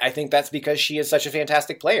 But I think that's because she is such a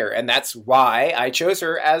fantastic player, and that's why I chose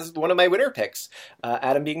her as one of my winner picks.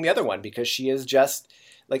 Adam being the other one, because she is just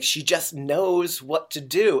she just knows what to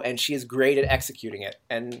do, and she is great at executing it,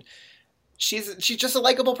 and she's just a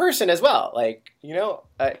likable person as well.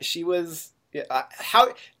 She was.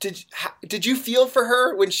 How did you feel for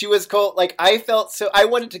her when she was called? I felt so. I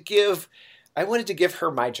wanted to give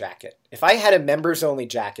her my jacket. If I had a members only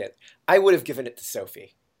jacket, I would have given it to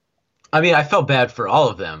Sophie. I mean, I felt bad for all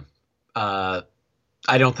of them. I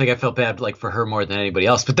don't think I felt bad for her more than anybody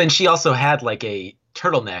else. But then she also had a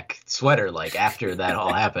turtleneck sweater after that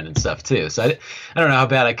all happened and stuff too. So I don't know how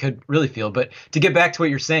bad I could really feel. But to get back to what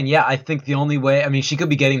you're saying, yeah, I think the only way, she could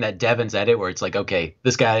be getting that Devon's edit where it's okay,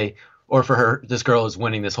 this guy, or for her, this girl is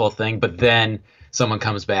winning this whole thing, but then someone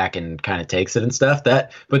comes back and kind of takes it and stuff.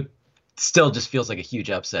 But still just feels like a huge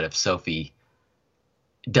upset if Sophie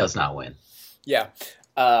does not win. Yeah.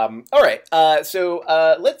 All right. So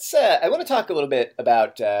let's. I want to talk a little bit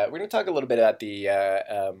about. We're going to talk a little bit about the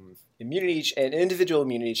immunity and individual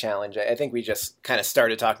immunity challenge. I think we just kind of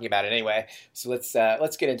started talking about it anyway. So let's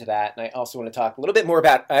get into that. And I also want to talk a little bit more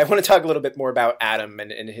about. I want to talk a little bit more about Adam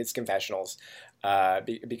and his confessionals,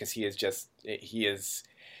 because he is.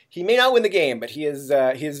 He may not win the game, but he is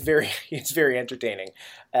very entertaining.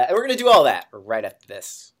 And we're going to do all that right after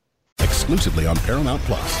this. Exclusively on Paramount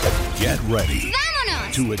Plus. Get ready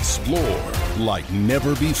Vámonos! to explore like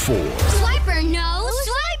never before. Swiper, no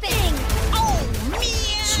swiping! Oh,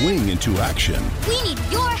 man! Swing into action We need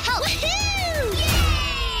your help! Woohoo!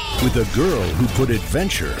 Yay! with a girl who put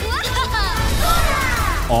adventure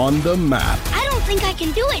Whoa! on the map. I don't think I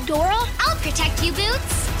can do it, Dora. I'll protect you,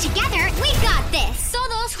 Boots. Together, we got this.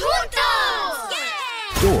 Todos juntos!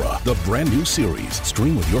 Yeah! Dora, the brand new series.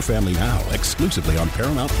 Stream with your family now, exclusively on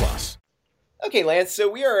Paramount Plus. Okay, Lance.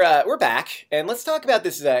 So we're back, and let's talk about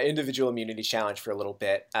this individual immunity challenge for a little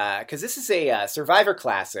bit, because this is a Survivor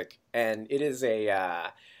Classic, and it is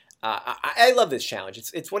I love this challenge.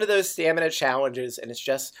 It's one of those stamina challenges, and it's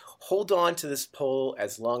just hold on to this pole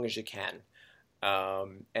as long as you can.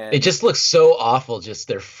 And It just looks so awful. Just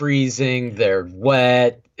they're freezing, they're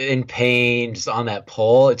wet, in pain, just on that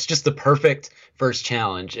pole. It's just the perfect first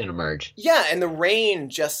challenge in Emerge. yeah, and the rain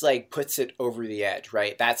just like puts it over the edge,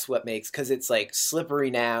 right? That's what makes, because it's like slippery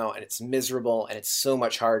now, and it's miserable, and it's so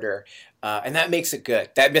much harder, and that makes it good.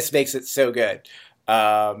 That just makes it so good.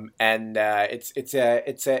 It's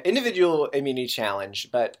a individual immunity challenge,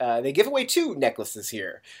 but they give away 2 necklaces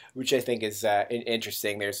here, which I think is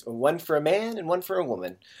interesting. There's one for a man and one for a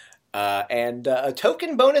woman, and a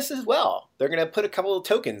token bonus as well. They're going to put a couple of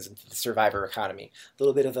tokens into the Survivor economy, a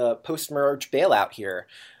little bit of a post-merge bailout here.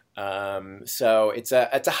 So it's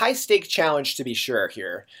a high stake challenge to be sure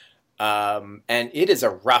here, and it is a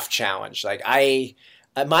rough challenge. Like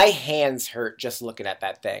my hands hurt just looking at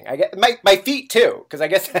that thing. I get my feet too, because I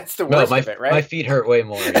guess that's the worst of it, right? My feet hurt way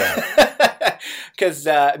more. Yeah. Because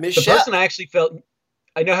The Michelle, person I actually felt,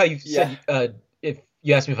 I know how you said, if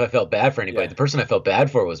you asked me if I felt bad for anybody, Yeah. the person I felt bad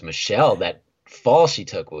for was Michelle. That fall she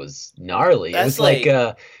took was gnarly. It That's was like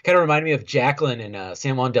like- kind of reminded me of Jacqueline in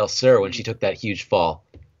San Juan del Sur when she took that huge fall.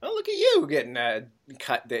 oh, look at you getting the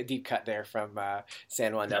deep cut there from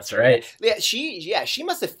San Juan del That's Sur. right. Yeah, she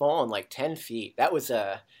must have fallen like 10 feet. That was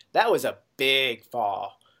a big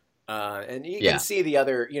fall. And you Yeah. can see the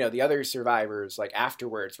other survivors like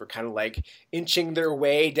afterwards were kind of like inching their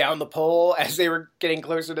way down the pole as they were getting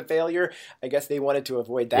closer to failure. I guess they wanted to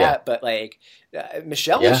avoid that, Yeah. but like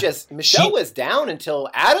Michelle Yeah. was down until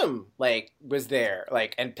Adam like was there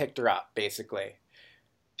like and picked her up basically.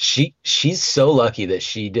 She's so lucky that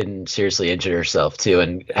she didn't seriously injure herself too,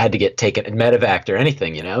 and had to get taken medevac or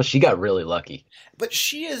anything. She got really lucky. But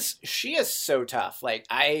she is so tough. Like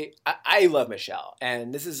I love Michelle,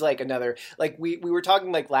 and this is like another like we were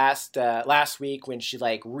talking like last week when she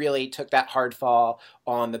like really took that hard fall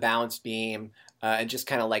on the balance beam and just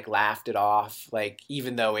kind of like laughed it off, like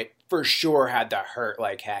even though it for sure had to hurt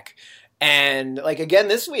like heck. And like again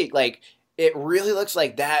this week, like it really looks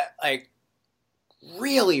like that like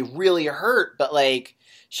really really hurt, but like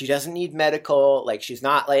she doesn't need medical. Like she's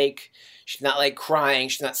not like crying,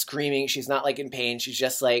 she's not screaming, she's not like in pain, she's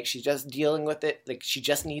just dealing with it. Like she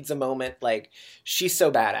just needs a moment. Like she's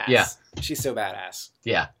so badass. Yeah. She's so badass.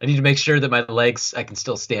 Yeah, I need to make sure that my legs, I can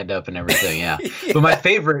still stand up and everything. Yeah. Yeah. But my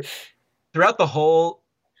favorite throughout the whole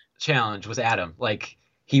challenge was Adam. Like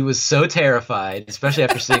he was so terrified, especially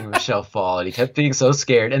after seeing Michelle fall, and he kept being so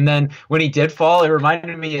scared. And then when he did fall, it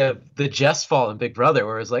reminded me of the Jess fall in Big Brother,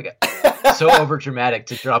 where it was like so over dramatic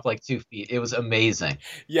to drop like 2 feet. It was amazing.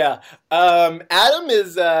 Yeah. Adam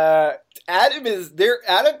is there.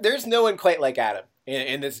 Adam, there's no one quite like Adam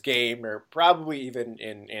in this game, or probably even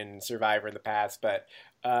in Survivor in the past. But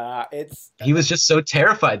He was just so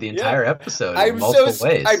terrified the entire episode in multiple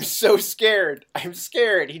ways. I'm so scared. I'm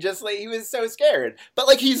scared. He was so scared. But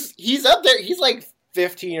like he's up there. He's like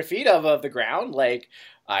 15 feet above the ground. Like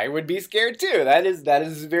I would be scared too. That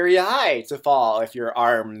is very high to fall if your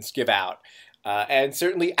arms give out. And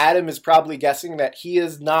certainly Adam is probably guessing that he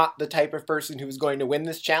is not the type of person who is going to win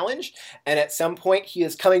this challenge. And at some point he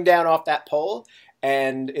is coming down off that pole,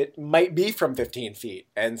 and it might be from 15 feet.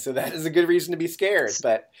 And so that is a good reason to be scared.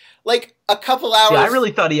 But like a couple hours. Yeah, I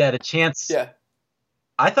really thought he had a chance. Yeah.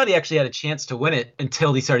 I thought he actually had a chance to win it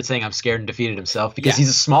until he started saying I'm scared and defeated himself, because Yeah. he's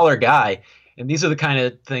a smaller guy. And these are the kind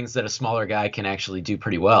of things that a smaller guy can actually do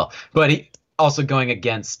pretty well. But he also going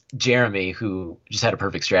against Jeremy, who just had a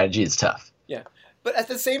perfect strategy, is tough. Yeah. But at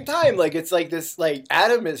the same time, like, it's like this, like,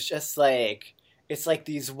 Adam is just like, it's like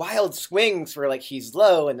these wild swings where like he's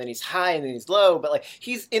low and then he's high and then he's low, but like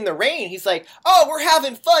he's in the rain, he's like, oh, we're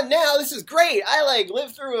having fun now, this is great, I like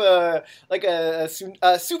lived through a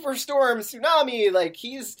superstorm tsunami, like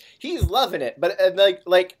he's loving it, but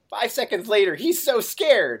like 5 seconds later he's so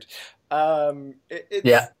scared.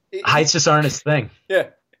 Heights just aren't his thing. Yeah.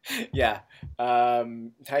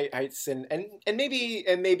 Heights and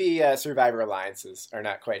maybe Survivor alliances are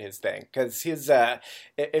not quite his thing, because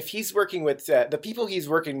if he's working with the people he's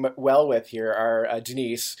working well with here are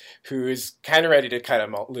Denise, who's kind of ready to cut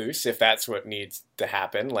him loose if that's what needs to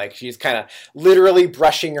happen. Like she's kind of literally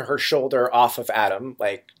brushing her shoulder off of Adam,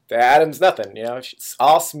 like Adam's nothing, she's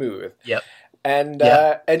all smooth. Yep. And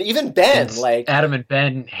even Ben, like Adam and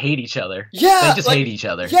Ben hate each other. Yeah, they just hate each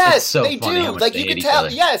other. Yes, it's so they funny do. How much like they you hate could each tell.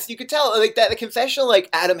 other. Yes, you could tell. Like that, the confessional like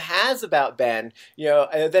Adam has about Ben.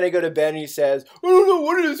 And then I go to Ben and he says, "I don't know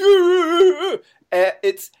what it is."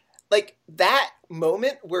 It's like that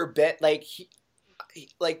moment where Ben, like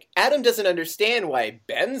Adam doesn't understand why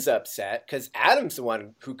Ben's upset, because Adam's the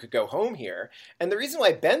one who could go home here, and the reason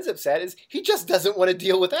why Ben's upset is he just doesn't want to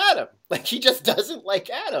deal with Adam. Like he just doesn't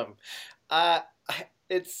like Adam.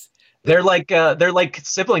 They're like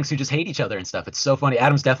siblings who just hate each other and stuff. It's so funny.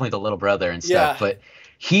 Adam's definitely the little brother and stuff, but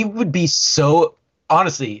he would be so,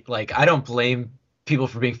 honestly, like I don't blame people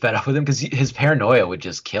for being fed up with him, because his paranoia would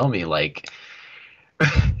just kill me. Like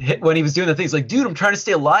when he was doing the things like, dude, I'm trying to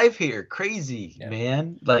stay alive here. Crazy,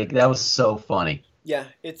 man. Like that was so funny. Yeah,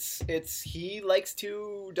 it's he likes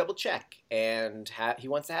to double check, and he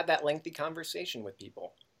wants to have that lengthy conversation with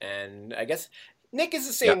people. And I guess Nick is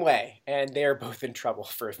the same way, and they are both in trouble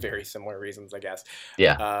for very similar reasons, I guess.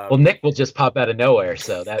 Yeah. Well, Nick will just pop out of nowhere,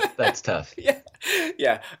 so that's tough.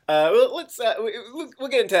 Yeah. Well, let's we'll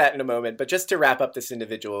get into that in a moment. But just to wrap up this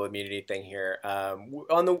individual immunity thing here,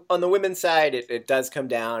 on the women's side, it does come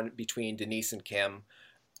down between Denise and Kim.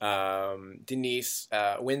 Denise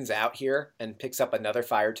wins out here and picks up another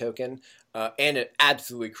fire token and an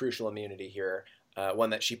absolutely crucial immunity here, one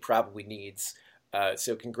that she probably needs.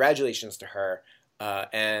 So congratulations to her.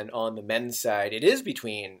 And on the men's side, it is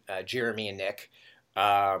between Jeremy and Nick,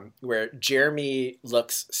 where Jeremy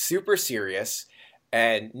looks super serious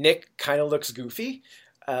and Nick kind of looks goofy.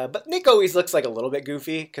 But Nick always looks like a little bit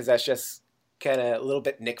goofy, because that's just kind of a little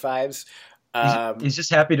bit Nick vibes. He's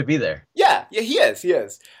just happy to be there. Yeah, he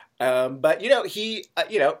is. But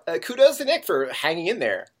kudos to Nick for hanging in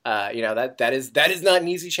there. That is not an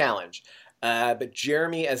easy challenge. But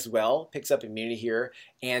Jeremy as well picks up immunity here,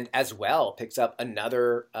 and as well picks up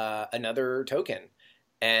another token.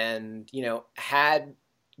 And had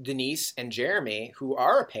Denise and Jeremy, who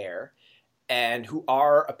are a pair, and who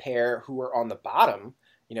are on the bottom,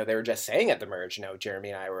 they were just saying at the merge, Jeremy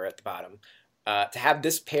and I were at the bottom. To have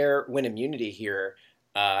this pair win immunity here,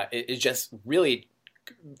 it just really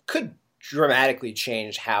could dramatically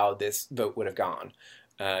change how this vote would have gone.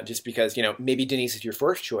 Just because, maybe Denise is your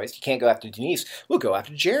first choice. You can't go after Denise. We'll go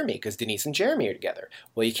after Jeremy, because Denise and Jeremy are together.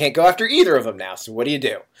 Well, you can't go after either of them now, so what do you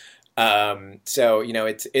do?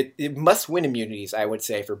 It must win immunities, I would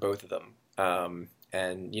say, for both of them.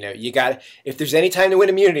 And you got, if there's any time to win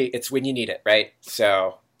immunity, it's when you need it, right?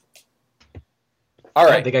 So, all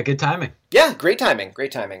right. They got good timing. Yeah, great timing.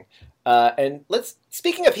 And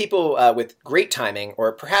speaking of people with great timing,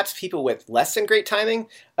 or perhaps people with less than great timing,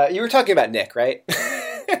 you were talking about Nick, right?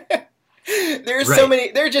 There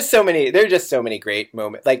are just so many great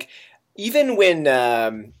moments. Like even when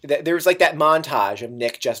there was like that montage of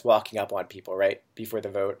Nick just walking up on people right before the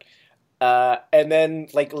vote, and then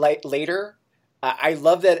like later, I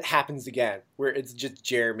love that it happens again, where it's just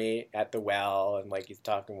Jeremy at the well and like he's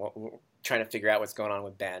talking, trying to figure out what's going on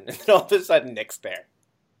with Ben, and then all of a sudden Nick's there.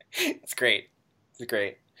 It's great.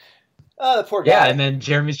 Oh, the poor guy. Yeah, and then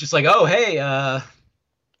Jeremy's just like, oh, hey,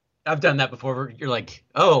 I've done that before. You're like,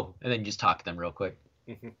 oh, and then you just talk to them real quick.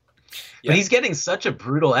 Mm-hmm. But he's getting such a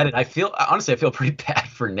brutal edit. I feel pretty bad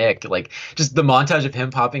for Nick. Like, just the montage of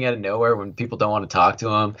him popping out of nowhere when people don't want to talk to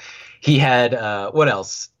him. He had, what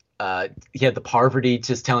else? He had the Parvati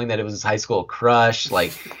just telling that it was his high school crush.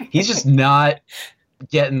 Like, he's just not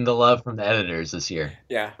getting the love from the editors this year.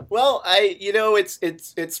 Yeah. Well,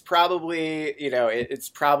 it's probably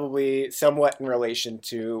somewhat in relation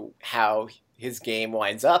to how his game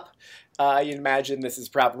winds up. You'd imagine this is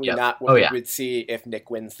probably not what we would see if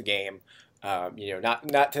Nick wins the game.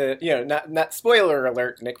 Not spoiler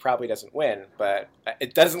alert, Nick probably doesn't win, but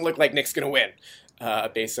it doesn't look like Nick's going to win,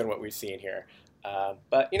 based on what we've seen here.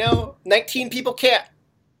 But 19 people can't.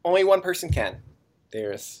 Only one person can.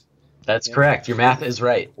 That's correct. Your math is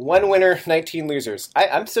right. One winner, 19 losers.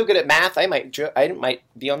 I'm so good at math. I might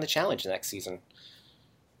be on the challenge next season.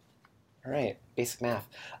 All right, basic math.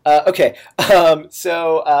 Okay,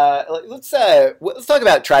 so let's talk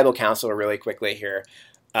about tribal council really quickly here.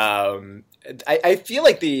 I feel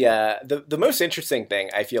like the most interesting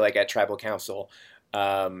thing I feel like at tribal council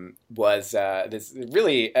was this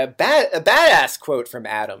really a badass quote from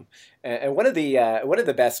Adam, and one of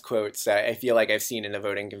the best quotes I feel like I've seen in a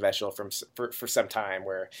voting conventional for some time,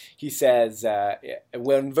 where he says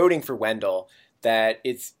when voting for Wendell that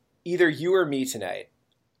it's either you or me tonight.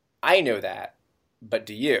 I know that, but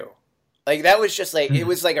do you? Like, that was just like, it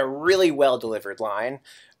was like a really well delivered line.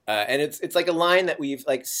 And it's like a line that we've,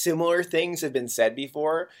 like, similar things have been said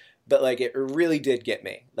before, but like it really did get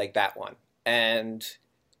me, like that one. And,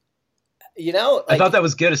 you know, like, I thought that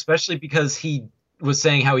was good, especially because he was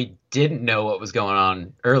saying how he didn't know what was going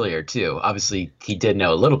on earlier too. Obviously he did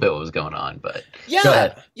know a little bit what was going on, but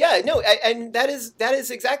and that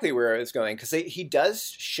is exactly where I was going, because he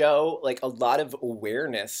does show like a lot of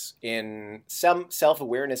awareness, in some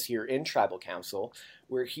self-awareness here in tribal council,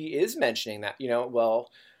 where he is mentioning that, you know,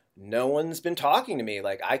 well, no one's been talking to me,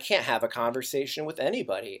 like I can't have a conversation with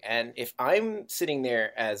anybody, and if I'm sitting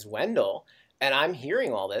there as Wendell and I'm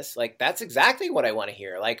hearing all this, like that's exactly what I want to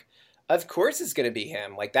hear. Like, of course it's going to be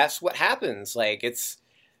him. Like, that's what happens. Like, it's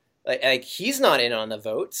like he's not in on the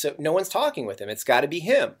vote, so no one's talking with him. It's got to be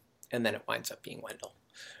him. And then it winds up being Wendell.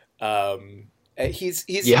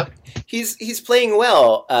 He's playing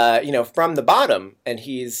well, you know, from the bottom, and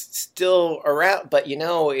he's still around. But, you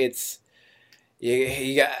know, it's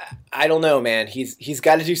I don't know, man. He's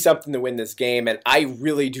got to do something to win this game, and I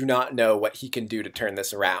really do not know what he can do to turn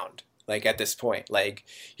this around. Like, at this point, like,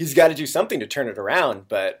 he's got to do something to turn it around,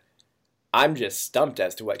 but I'm just stumped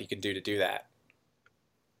as to what he can do to do that.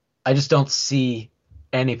 I just don't see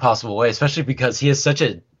any possible way, especially because he has such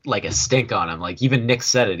a stink on him. Like, even Nick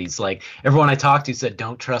said it. He's like, everyone I talked to said,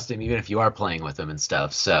 don't trust him, even if you are playing with him and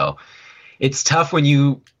stuff. So it's tough when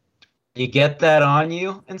you get that on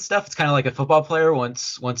you and stuff. It's kind of like a football player.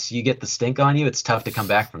 Once you get the stink on you, it's tough to come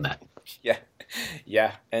back from that.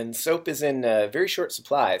 Yeah, and soap is in very short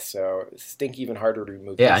supply, so stink even harder to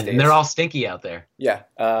remove. Yeah, these days. And they're all stinky out there. Yeah.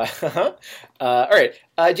 All right.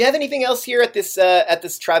 Do you have anything else here at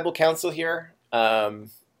this tribal council here?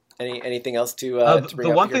 Anything else to bring up? The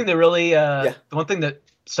one thing that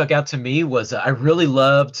stuck out to me was I really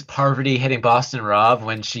loved Parvati hitting Boston Rob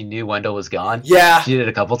when she knew Wendell was gone. Yeah, she did it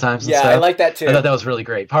a couple times. Yeah, I like that too. I thought that was really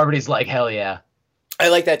great. Parvati's like, hell yeah. I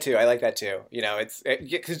like that too. You know, it's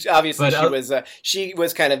because obviously she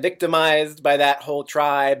was kind of victimized by that whole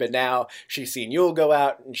tribe, and now she's seen Yul go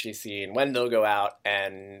out and she's seen Wendell go out,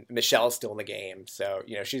 and Michelle's still in the game. So,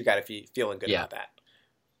 you know, she's got to be feeling good about that.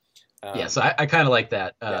 So I kind of like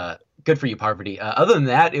that. Good for you, Parvati. Other than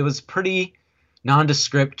that, it was pretty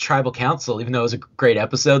nondescript tribal council. Even though it was a great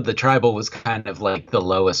episode, the tribal was kind of like the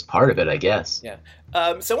lowest part of it, I guess. Yeah.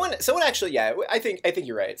 Someone actually, I think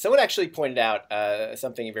you're right. Someone actually pointed out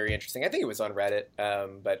something very interesting. I think it was on Reddit,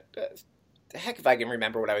 but heck if I can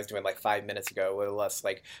remember what I was doing like 5 minutes ago, a little less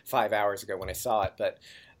like 5 hours ago when I saw it. But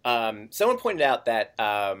someone pointed out that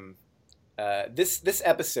this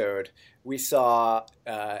episode we saw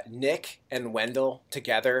Nick and Wendell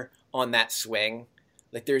together on that swing.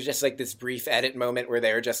 Like, there's just like this brief edit moment where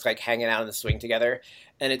they were just like hanging out on the swing together,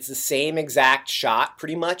 and it's the same exact shot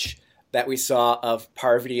pretty much that we saw of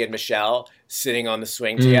Parvati and Michelle sitting on the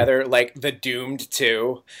swing together, like the Doomed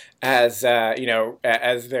 2, as you know,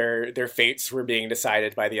 as their fates were being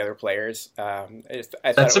decided by the other players.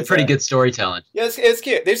 That's some pretty good storytelling. Yeah, it's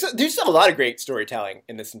cute. There's a lot of great storytelling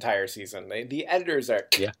in this entire season. The editors are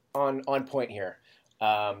on point here.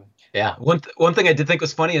 One thing I did think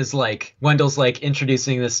was funny is like Wendell's like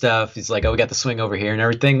introducing this stuff. He's like, "Oh, we got the swing over here and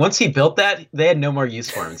everything." Once he built that, they had no more use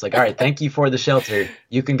for him. It's like, "All right, thank you for the shelter.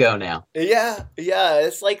 You can go now." Yeah.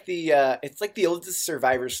 It's like the oldest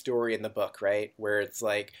Survivor story in the book, right? Where it's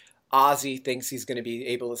like Ozzy thinks he's going to be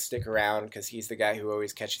able to stick around because he's the guy who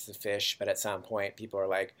always catches the fish, but at some point, people are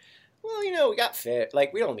like, "Well, you know, we got Fit.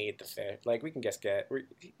 Like, we don't need the fish. Like, we can just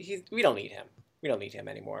we don't need him. We don't need him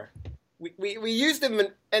anymore." We used him,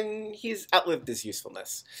 and he's outlived his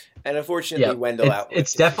usefulness. And unfortunately, Wendell outlived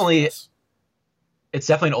it's definitely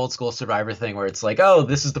an old school Survivor thing where it's like, oh,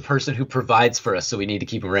 this is the person who provides for us, so we need to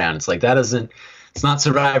keep him around. It's like, it's not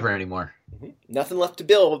Survivor anymore. Mm-hmm. Nothing left to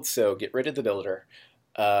build, so get rid of the builder.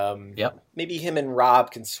 Maybe him and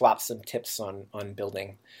Rob can swap some tips on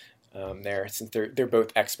building there, since they're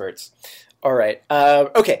both experts. All right.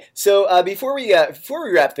 Okay. So before we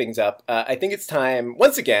wrap things up, I think it's time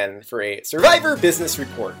once again for a Survivor business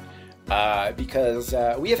report, because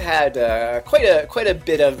we have had quite a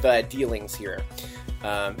bit of dealings here.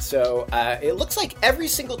 So it looks like every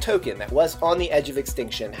single token that was on the edge of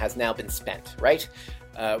extinction has now been spent, right?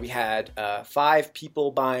 We had 5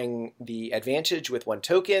 people buying the advantage with 1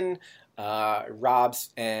 token. Rob's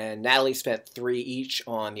and Natalie spent 3 each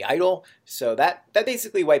on the idol, so that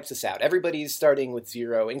basically wipes us out. Everybody's starting with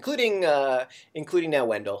 0, including now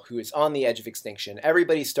Wendell, who is on the edge of extinction.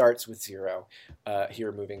 Everybody starts with 0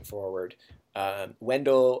 here moving forward.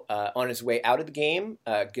 Wendell, on his way out of the game,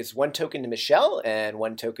 gives 1 token to Michelle and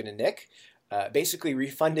 1 token to Nick, basically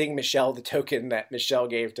refunding Michelle the token that Michelle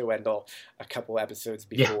gave to Wendell a couple episodes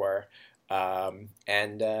before. Yeah.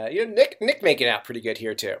 Nick making out pretty good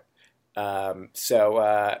here too.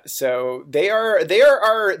 So they are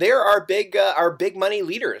our big money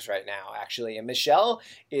leaders right now, actually. And Michelle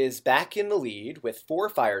is back in the lead with 4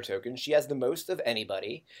 fire tokens. She has the most of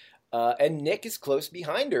anybody. And Nick is close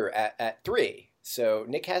behind her at 3. So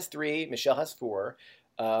Nick has 3, Michelle has 4.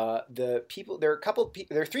 There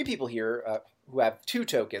are 3 people here who have 2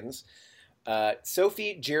 tokens.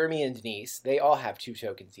 Sophie, Jeremy, and Denise. They all have 2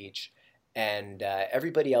 tokens each, and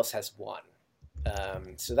everybody else has 1.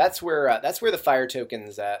 So that's where the fire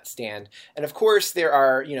tokens stand. And of course, there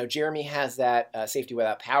are, Jeremy has that safety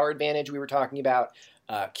without power advantage we were talking about.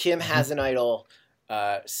 Kim has an idol.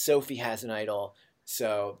 Sophie has an idol.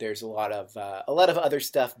 So there's a lot of other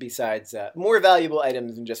stuff besides more valuable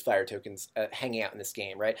items than just fire tokens hanging out in this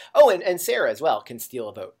game, right? Oh, and Sarah as well can steal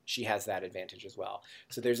a vote. She has that advantage as well.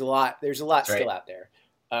 So there's a lot still out there.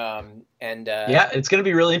 It's going to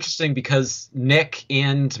be really interesting because Nick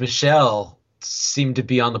and Michelle seem to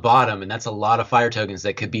be on the bottom, and that's a lot of fire tokens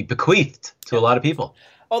that could be bequeathed to a lot of people.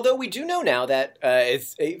 Although we do know now that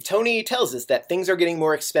Tony tells us that things are getting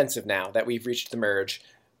more expensive now that we've reached the merge.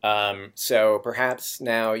 So perhaps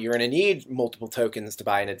now you're going to need multiple tokens to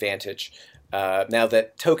buy an advantage now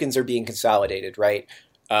that tokens are being consolidated, right?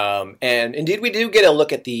 And indeed, we do get a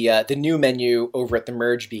look at the new menu over at the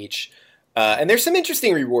Merge Beach. And there's some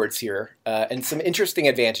interesting rewards here and some interesting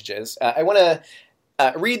advantages. I want to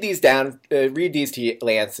read these to you,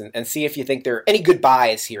 Lance, and see if you think there are any good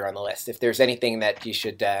buys here on the list, if there's anything that you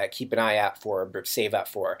should keep an eye out for or save up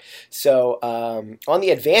for. So on the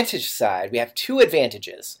advantage side, we have 2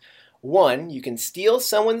 advantages. 1, you can steal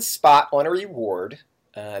someone's spot on a reward.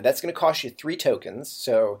 That's going to cost you 3 tokens.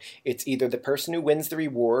 So it's either the person who wins the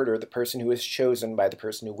reward or the person who is chosen by the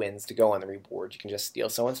person who wins to go on the reward. You can just steal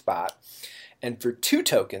someone's spot. And for 2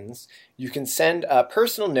 tokens, you can send a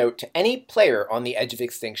personal note to any player on the edge of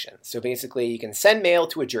extinction. So basically, you can send mail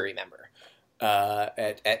to a jury member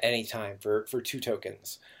at any time for 2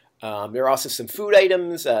 tokens. There are also some food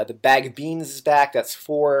items. The bag of beans is back. That's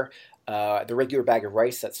 4. The regular bag of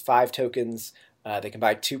rice, that's 5 tokens. They can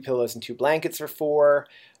buy 2 pillows and 2 blankets for 4.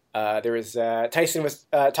 Tyson was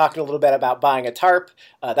talking a little bit about buying a tarp.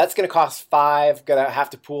 That's going to cost 5. Going to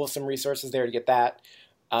have to pool some resources there to get that.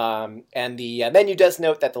 And the menu does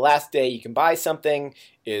note that the last day you can buy something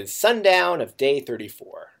is sundown of day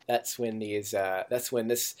 34. That's when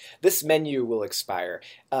this menu will expire.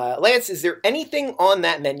 Lance, is there anything on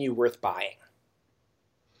that menu worth buying?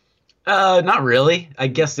 Not really. I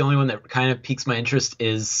guess the only one that kind of piques my interest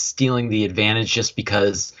is stealing the advantage, just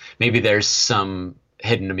because maybe there's some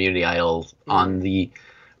hidden immunity idol on the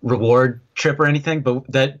reward trip or anything, but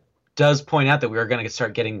that does point out that we are going to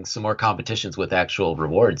start getting some more competitions with actual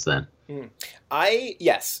rewards then. I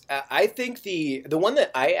think the one that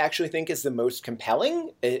I actually think is the most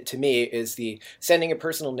compelling to me is the sending a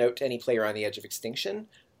personal note to any player on the edge of extinction.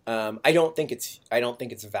 I don't think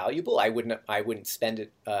it's valuable. I wouldn't spend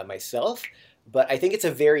it myself, but I think it's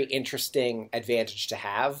a very interesting advantage to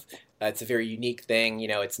have. It's a very unique thing.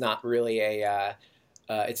 It's not really a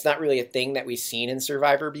thing that we've seen in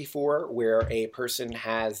Survivor before, where a person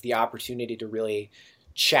has the opportunity to really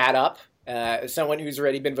chat up someone who's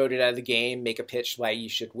already been voted out of the game, make a pitch why you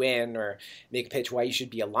should win, or make a pitch why you should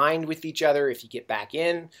be aligned with each other if you get back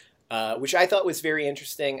in, which I thought was very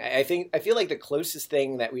interesting. I feel like the closest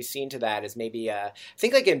thing that we've seen to that is maybe I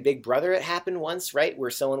think like in Big Brother it happened once, right,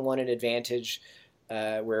 where someone won an advantage.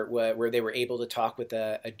 Where they were able to talk with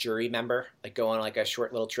a jury member, like go on like a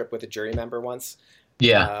short little trip with a jury member once.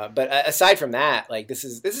 Yeah. But aside from that, like this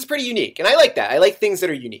is pretty unique, and I like that. I like things that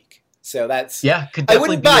are unique. So that's could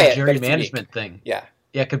definitely be a jury management thing. Yeah,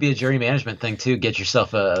 it could be a jury management thing too. Get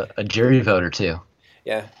yourself a jury vote or 2.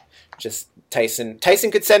 Yeah, just Tyson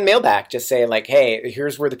could send mail back, just saying like, hey,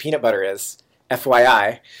 here's where the peanut butter is,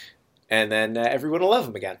 FYI, and then everyone will love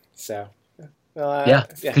him again. So.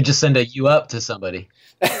 Could just send a "you up" to somebody.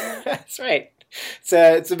 That's right.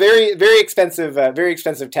 It's a very very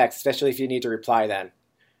expensive text, especially if you need to reply then.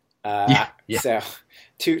 So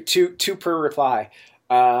two per reply.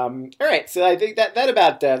 All right, so I think that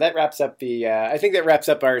wraps up I think that wraps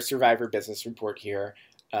up our Survivor business report here.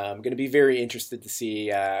 I'm going to be very interested to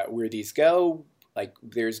see where these go. Like,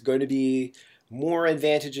 there's going to be more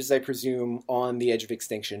advantages, I presume, on the Edge of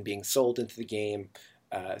Extinction being sold into the game.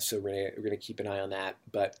 So we're gonna keep an eye on that.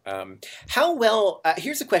 But how well?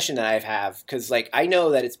 Here's a question that I have, because like I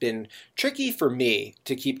know that it's been tricky for me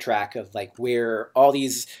to keep track of like where all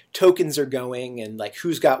these tokens are going and like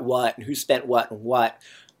who's got what and who spent what and what.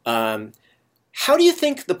 How do you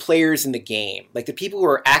think the players in the game, like the people who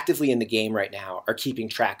are actively in the game right now, are keeping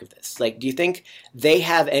track of this? Like, do you think they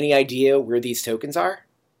have any idea where these tokens are?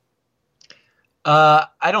 I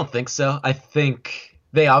don't think so. I think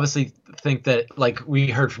they obviously think that, like we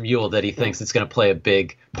heard from Yule, that he thinks it's going to play a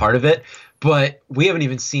big part of it. But we haven't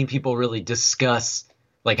even seen people really discuss,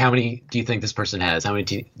 like, how many do you think this person has? How many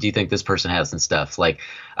do you think this person has and stuff? Like,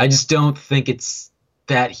 I just don't think it's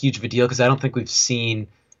that huge of a deal because I don't think we've seen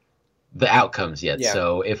the outcomes yet. Yeah.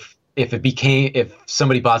 So if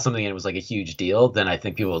somebody bought something and it was like a huge deal, then I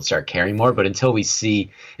think people would start caring more. But until we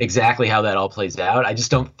see exactly how that all plays out, I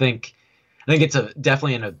just don't think. I think it's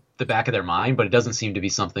definitely in the back of their mind, but it doesn't seem to be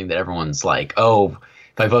something that everyone's like, oh,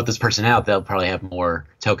 if I vote this person out, they'll probably have more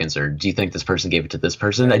tokens. Or do you think this person gave it to this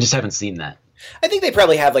person? I just haven't seen that. I think they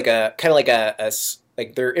probably have like a kind of like a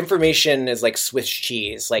like their information is like Swiss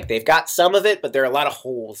cheese. Like they've got some of it, but there are a lot of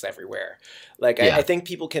holes everywhere. Like I think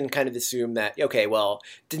people can kind of assume that, okay, well,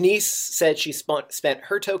 Denise said she spent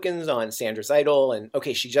her tokens on Sandra's Idol, and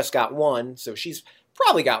okay, she just got one, so she's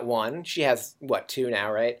probably got one. She has, what, 2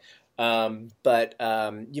 now, right? But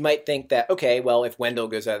you might think that, okay, well, if Wendell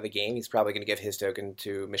goes out of the game, he's probably going to give his token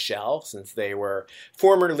to Michelle since they were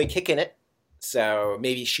formerly kicking it. So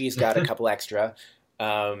maybe she's got a couple extra.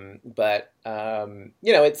 But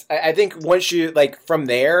it's, I think once you, like, from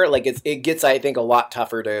there, like, it gets, I think, a lot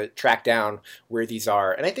tougher to track down where these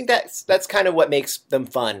are. And I think that's kind of what makes them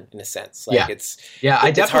fun in a sense. Like, it's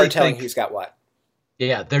hard telling who's got what.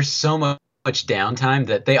 Yeah, there's so much downtime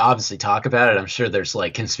that they obviously talk about it. I'm sure there's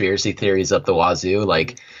like conspiracy theories up the wazoo,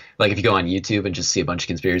 like if you go on YouTube and just see a bunch of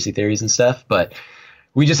conspiracy theories and stuff, but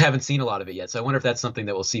we just haven't seen a lot of it yet. So I wonder if that's something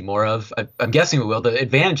that we'll see more of. I'm guessing we will. The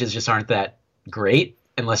advantages just aren't that great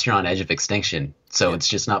unless you're on Edge of Extinction. So it's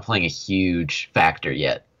just not playing a huge factor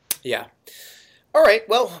yet. Yeah. All right.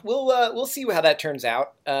 Well, we'll see how that turns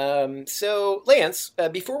out. So, Lance,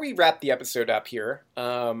 before we wrap the episode up here,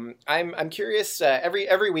 I'm curious.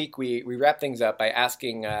 Every week we wrap things up by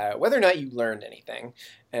asking whether or not you learned anything.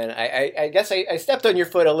 And I guess I stepped on your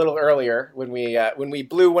foot a little earlier when we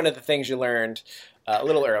blew one of the things you learned a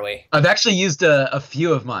little early. I've actually used a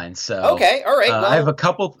few of mine. So okay. All right. Well, I have a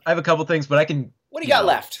couple things, but I can. What do you got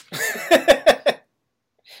left?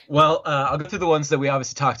 Well, I'll go through the ones that we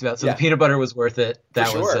obviously talked about. So the peanut butter was worth it.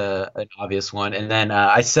 That was an obvious one. And then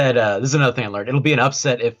I said, this is another thing I learned. It'll be an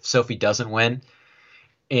upset if Sophie doesn't win.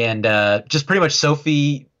 And just pretty much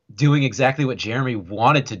Sophie doing exactly what Jeremy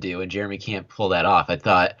wanted to do, and Jeremy can't pull that off.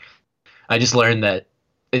 I just learned that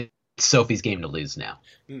it's Sophie's game to lose now.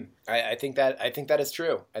 I think that is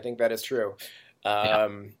true. I think that is true.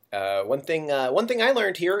 One thing I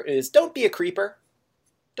learned here is don't be a creeper.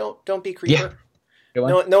 Don't be a creeper. Yeah.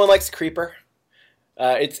 No one likes a creeper.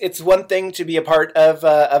 It's one thing to be a part of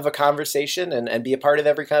a conversation and be a part of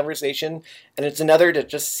every conversation, and it's another to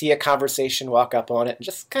just see a conversation, walk up on it, and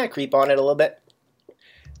just kind of creep on it a little bit.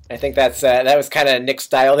 I think that was kind of Nick's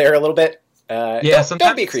style there a little bit. Sometimes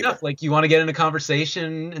don't be a creeper. Like you want to get in a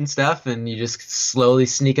conversation and stuff, and you just slowly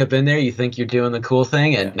sneak up in there. You think you're doing the cool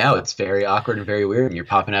thing, and no, it's very awkward and very weird, and you're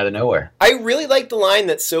popping out of nowhere. I really liked the line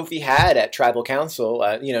that Sophie had at Tribal Council.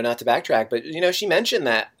 Not to backtrack, but she mentioned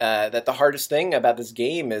that the hardest thing about this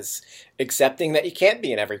game is accepting that you can't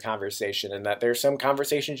be in every conversation, and that there's some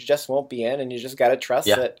conversations you just won't be in, and you just got to trust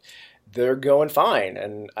that they're going fine.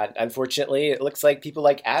 And unfortunately, it looks like people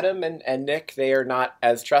like Adam and Nick, they are not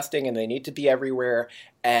as trusting, and they need to be everywhere.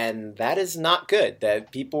 And that is not good,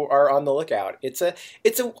 that people are on the lookout. It's a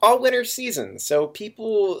all-winner season. So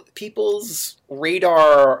people's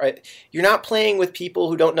radar, you're not playing with people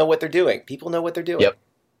who don't know what they're doing. People know what they're doing. Yep,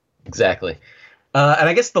 exactly. And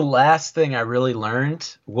I guess the last thing I really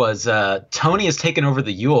learned was Tony has taken over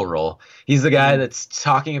the Yule role. He's the guy that's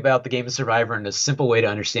talking about the game of Survivor in a simple way to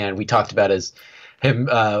understand. We talked about him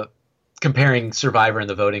comparing Survivor and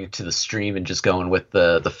the voting to the stream and just going with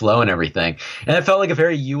the flow and everything. And it felt like a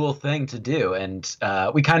very Yule thing to do. And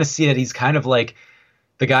we kind of see that he's kind of like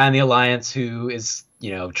the guy in the Alliance who is,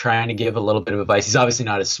 trying to give a little bit of advice. He's obviously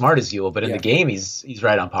not as smart as Yule, but in the game, he's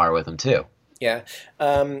right on par with him too. Yeah,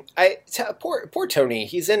 poor Tony.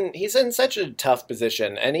 He's in such a tough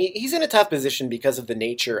position, and he's in a tough position because of the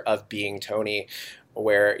nature of being Tony,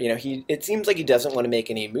 where, it seems like he doesn't want to make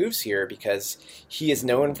any moves here because he is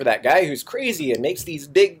known for that guy who's crazy and makes these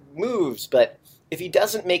big moves. But if he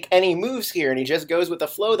doesn't make any moves here and he just goes with the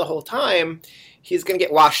flow the whole time, he's going to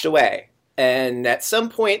get washed away. And at some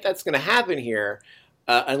point that's going to happen here,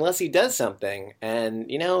 unless he does something. And,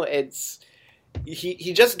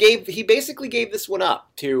 he basically gave this one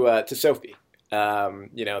up to Sophie.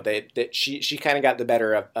 She kind of got the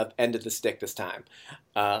better of end of the stick this time.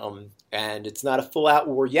 And it's not a full out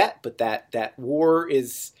war yet, but that war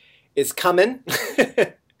is coming.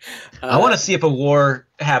 I want to see if a war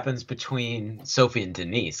happens between Sophie and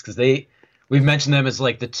Denise, because we've mentioned them as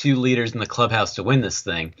like the two leaders in the clubhouse to win this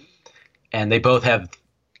thing, and they both have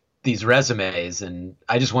these resumes, and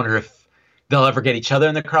I just wonder if they'll ever get each other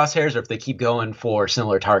in the crosshairs, or if they keep going for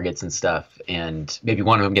similar targets and stuff, and maybe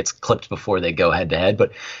one of them gets clipped before they go head to head.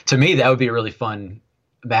 But to me, that would be a really fun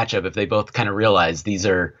matchup if they both kind of realize this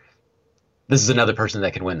is another person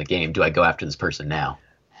that can win the game. Do I go after this person now?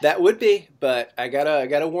 That would be, but I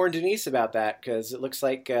gotta warn Denise about that, because it looks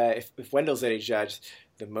like if Wendell's any judge,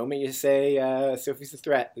 the moment you say Sophie's a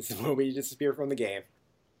threat is the moment you disappear from the game.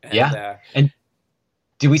 And, and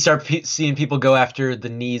do we start seeing people go after the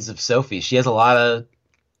needs of Sophie? She has a lot of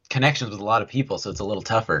connections with a lot of people, so it's a little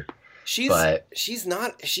tougher. She does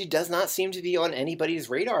not seem to be on anybody's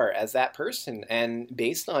radar as that person, and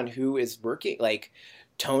based on who is working, like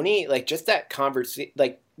Tony, like just that conversation,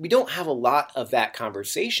 like we don't have a lot of that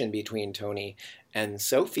conversation between Tony and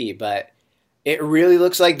Sophie, but it really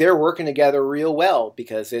looks like they're working together real well,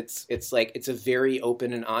 because it's a very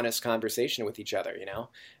open and honest conversation with each other,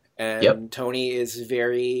 And yep. Tony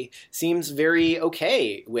seems very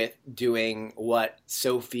okay with doing what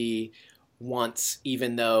Sophie wants,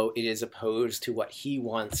 even though it is opposed to what he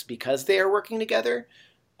wants, because they are working together.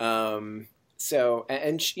 So,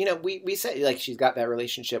 and we said, like, she's got that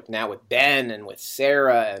relationship now with Ben and with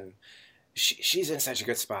Sarah, and she's in such a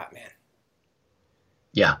good spot, man.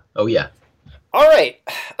 Yeah. Oh, yeah. All right.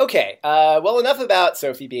 Okay. Well, enough about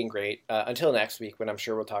Sophie being great. Until next week, when I'm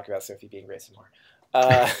sure we'll talk about Sophie being great some more.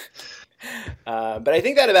 But I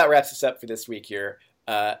think that about wraps us up for this week here.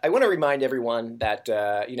 I want to remind everyone that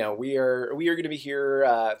we are going to be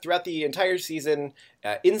here throughout the entire season,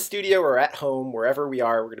 in studio or at home, wherever we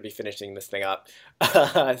are. We're going to be finishing this thing up.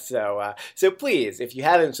 So please, if you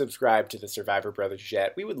haven't subscribed to the Survivor Brothers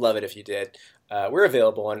yet, we would love it if you did. We're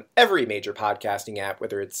available on every major podcasting app,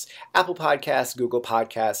 whether it's Apple Podcasts, Google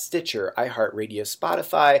Podcasts, Stitcher, iHeartRadio,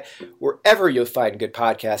 Spotify. Wherever you'll find good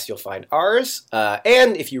podcasts, you'll find ours.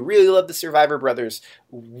 And if you really love the Survivor Brothers,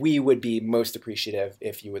 we would be most appreciative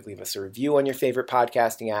if you would leave us a review on your favorite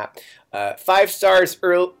podcasting app. 5 stars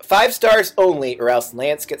only, or else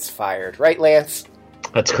Lance gets fired. Right, Lance?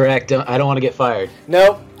 That's correct. I don't want to get fired.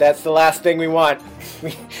 Nope, that's the last thing we want.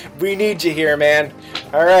 We need you here, man.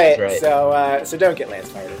 All right, that's right. So don't get Lance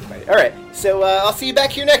fired, everybody. All right, so I'll see you back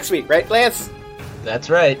here next week, right, Lance? That's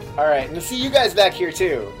right. All right, and we'll see you guys back here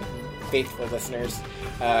too, faithful listeners.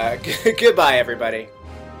 Goodbye, everybody.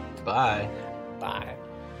 Bye. Bye.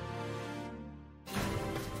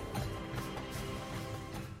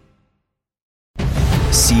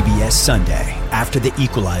 CBS Sunday, after The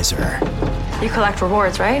Equalizer. You collect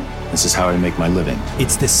rewards, right? This is how I make my living.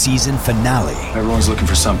 It's the season finale. Everyone's looking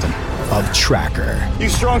for something. Of Tracker. You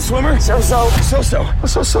strong swimmer? So-so.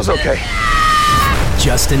 So-so's okay.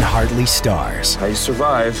 Justin Hartley stars. How you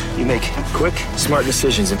survive, you make quick, smart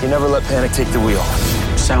decisions, and you never let panic take the wheel.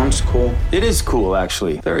 Sounds cool. It is cool,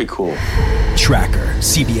 actually. Very cool. Tracker.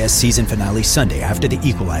 CBS season finale Sunday after The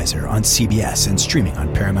Equalizer on CBS and streaming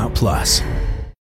on Paramount+.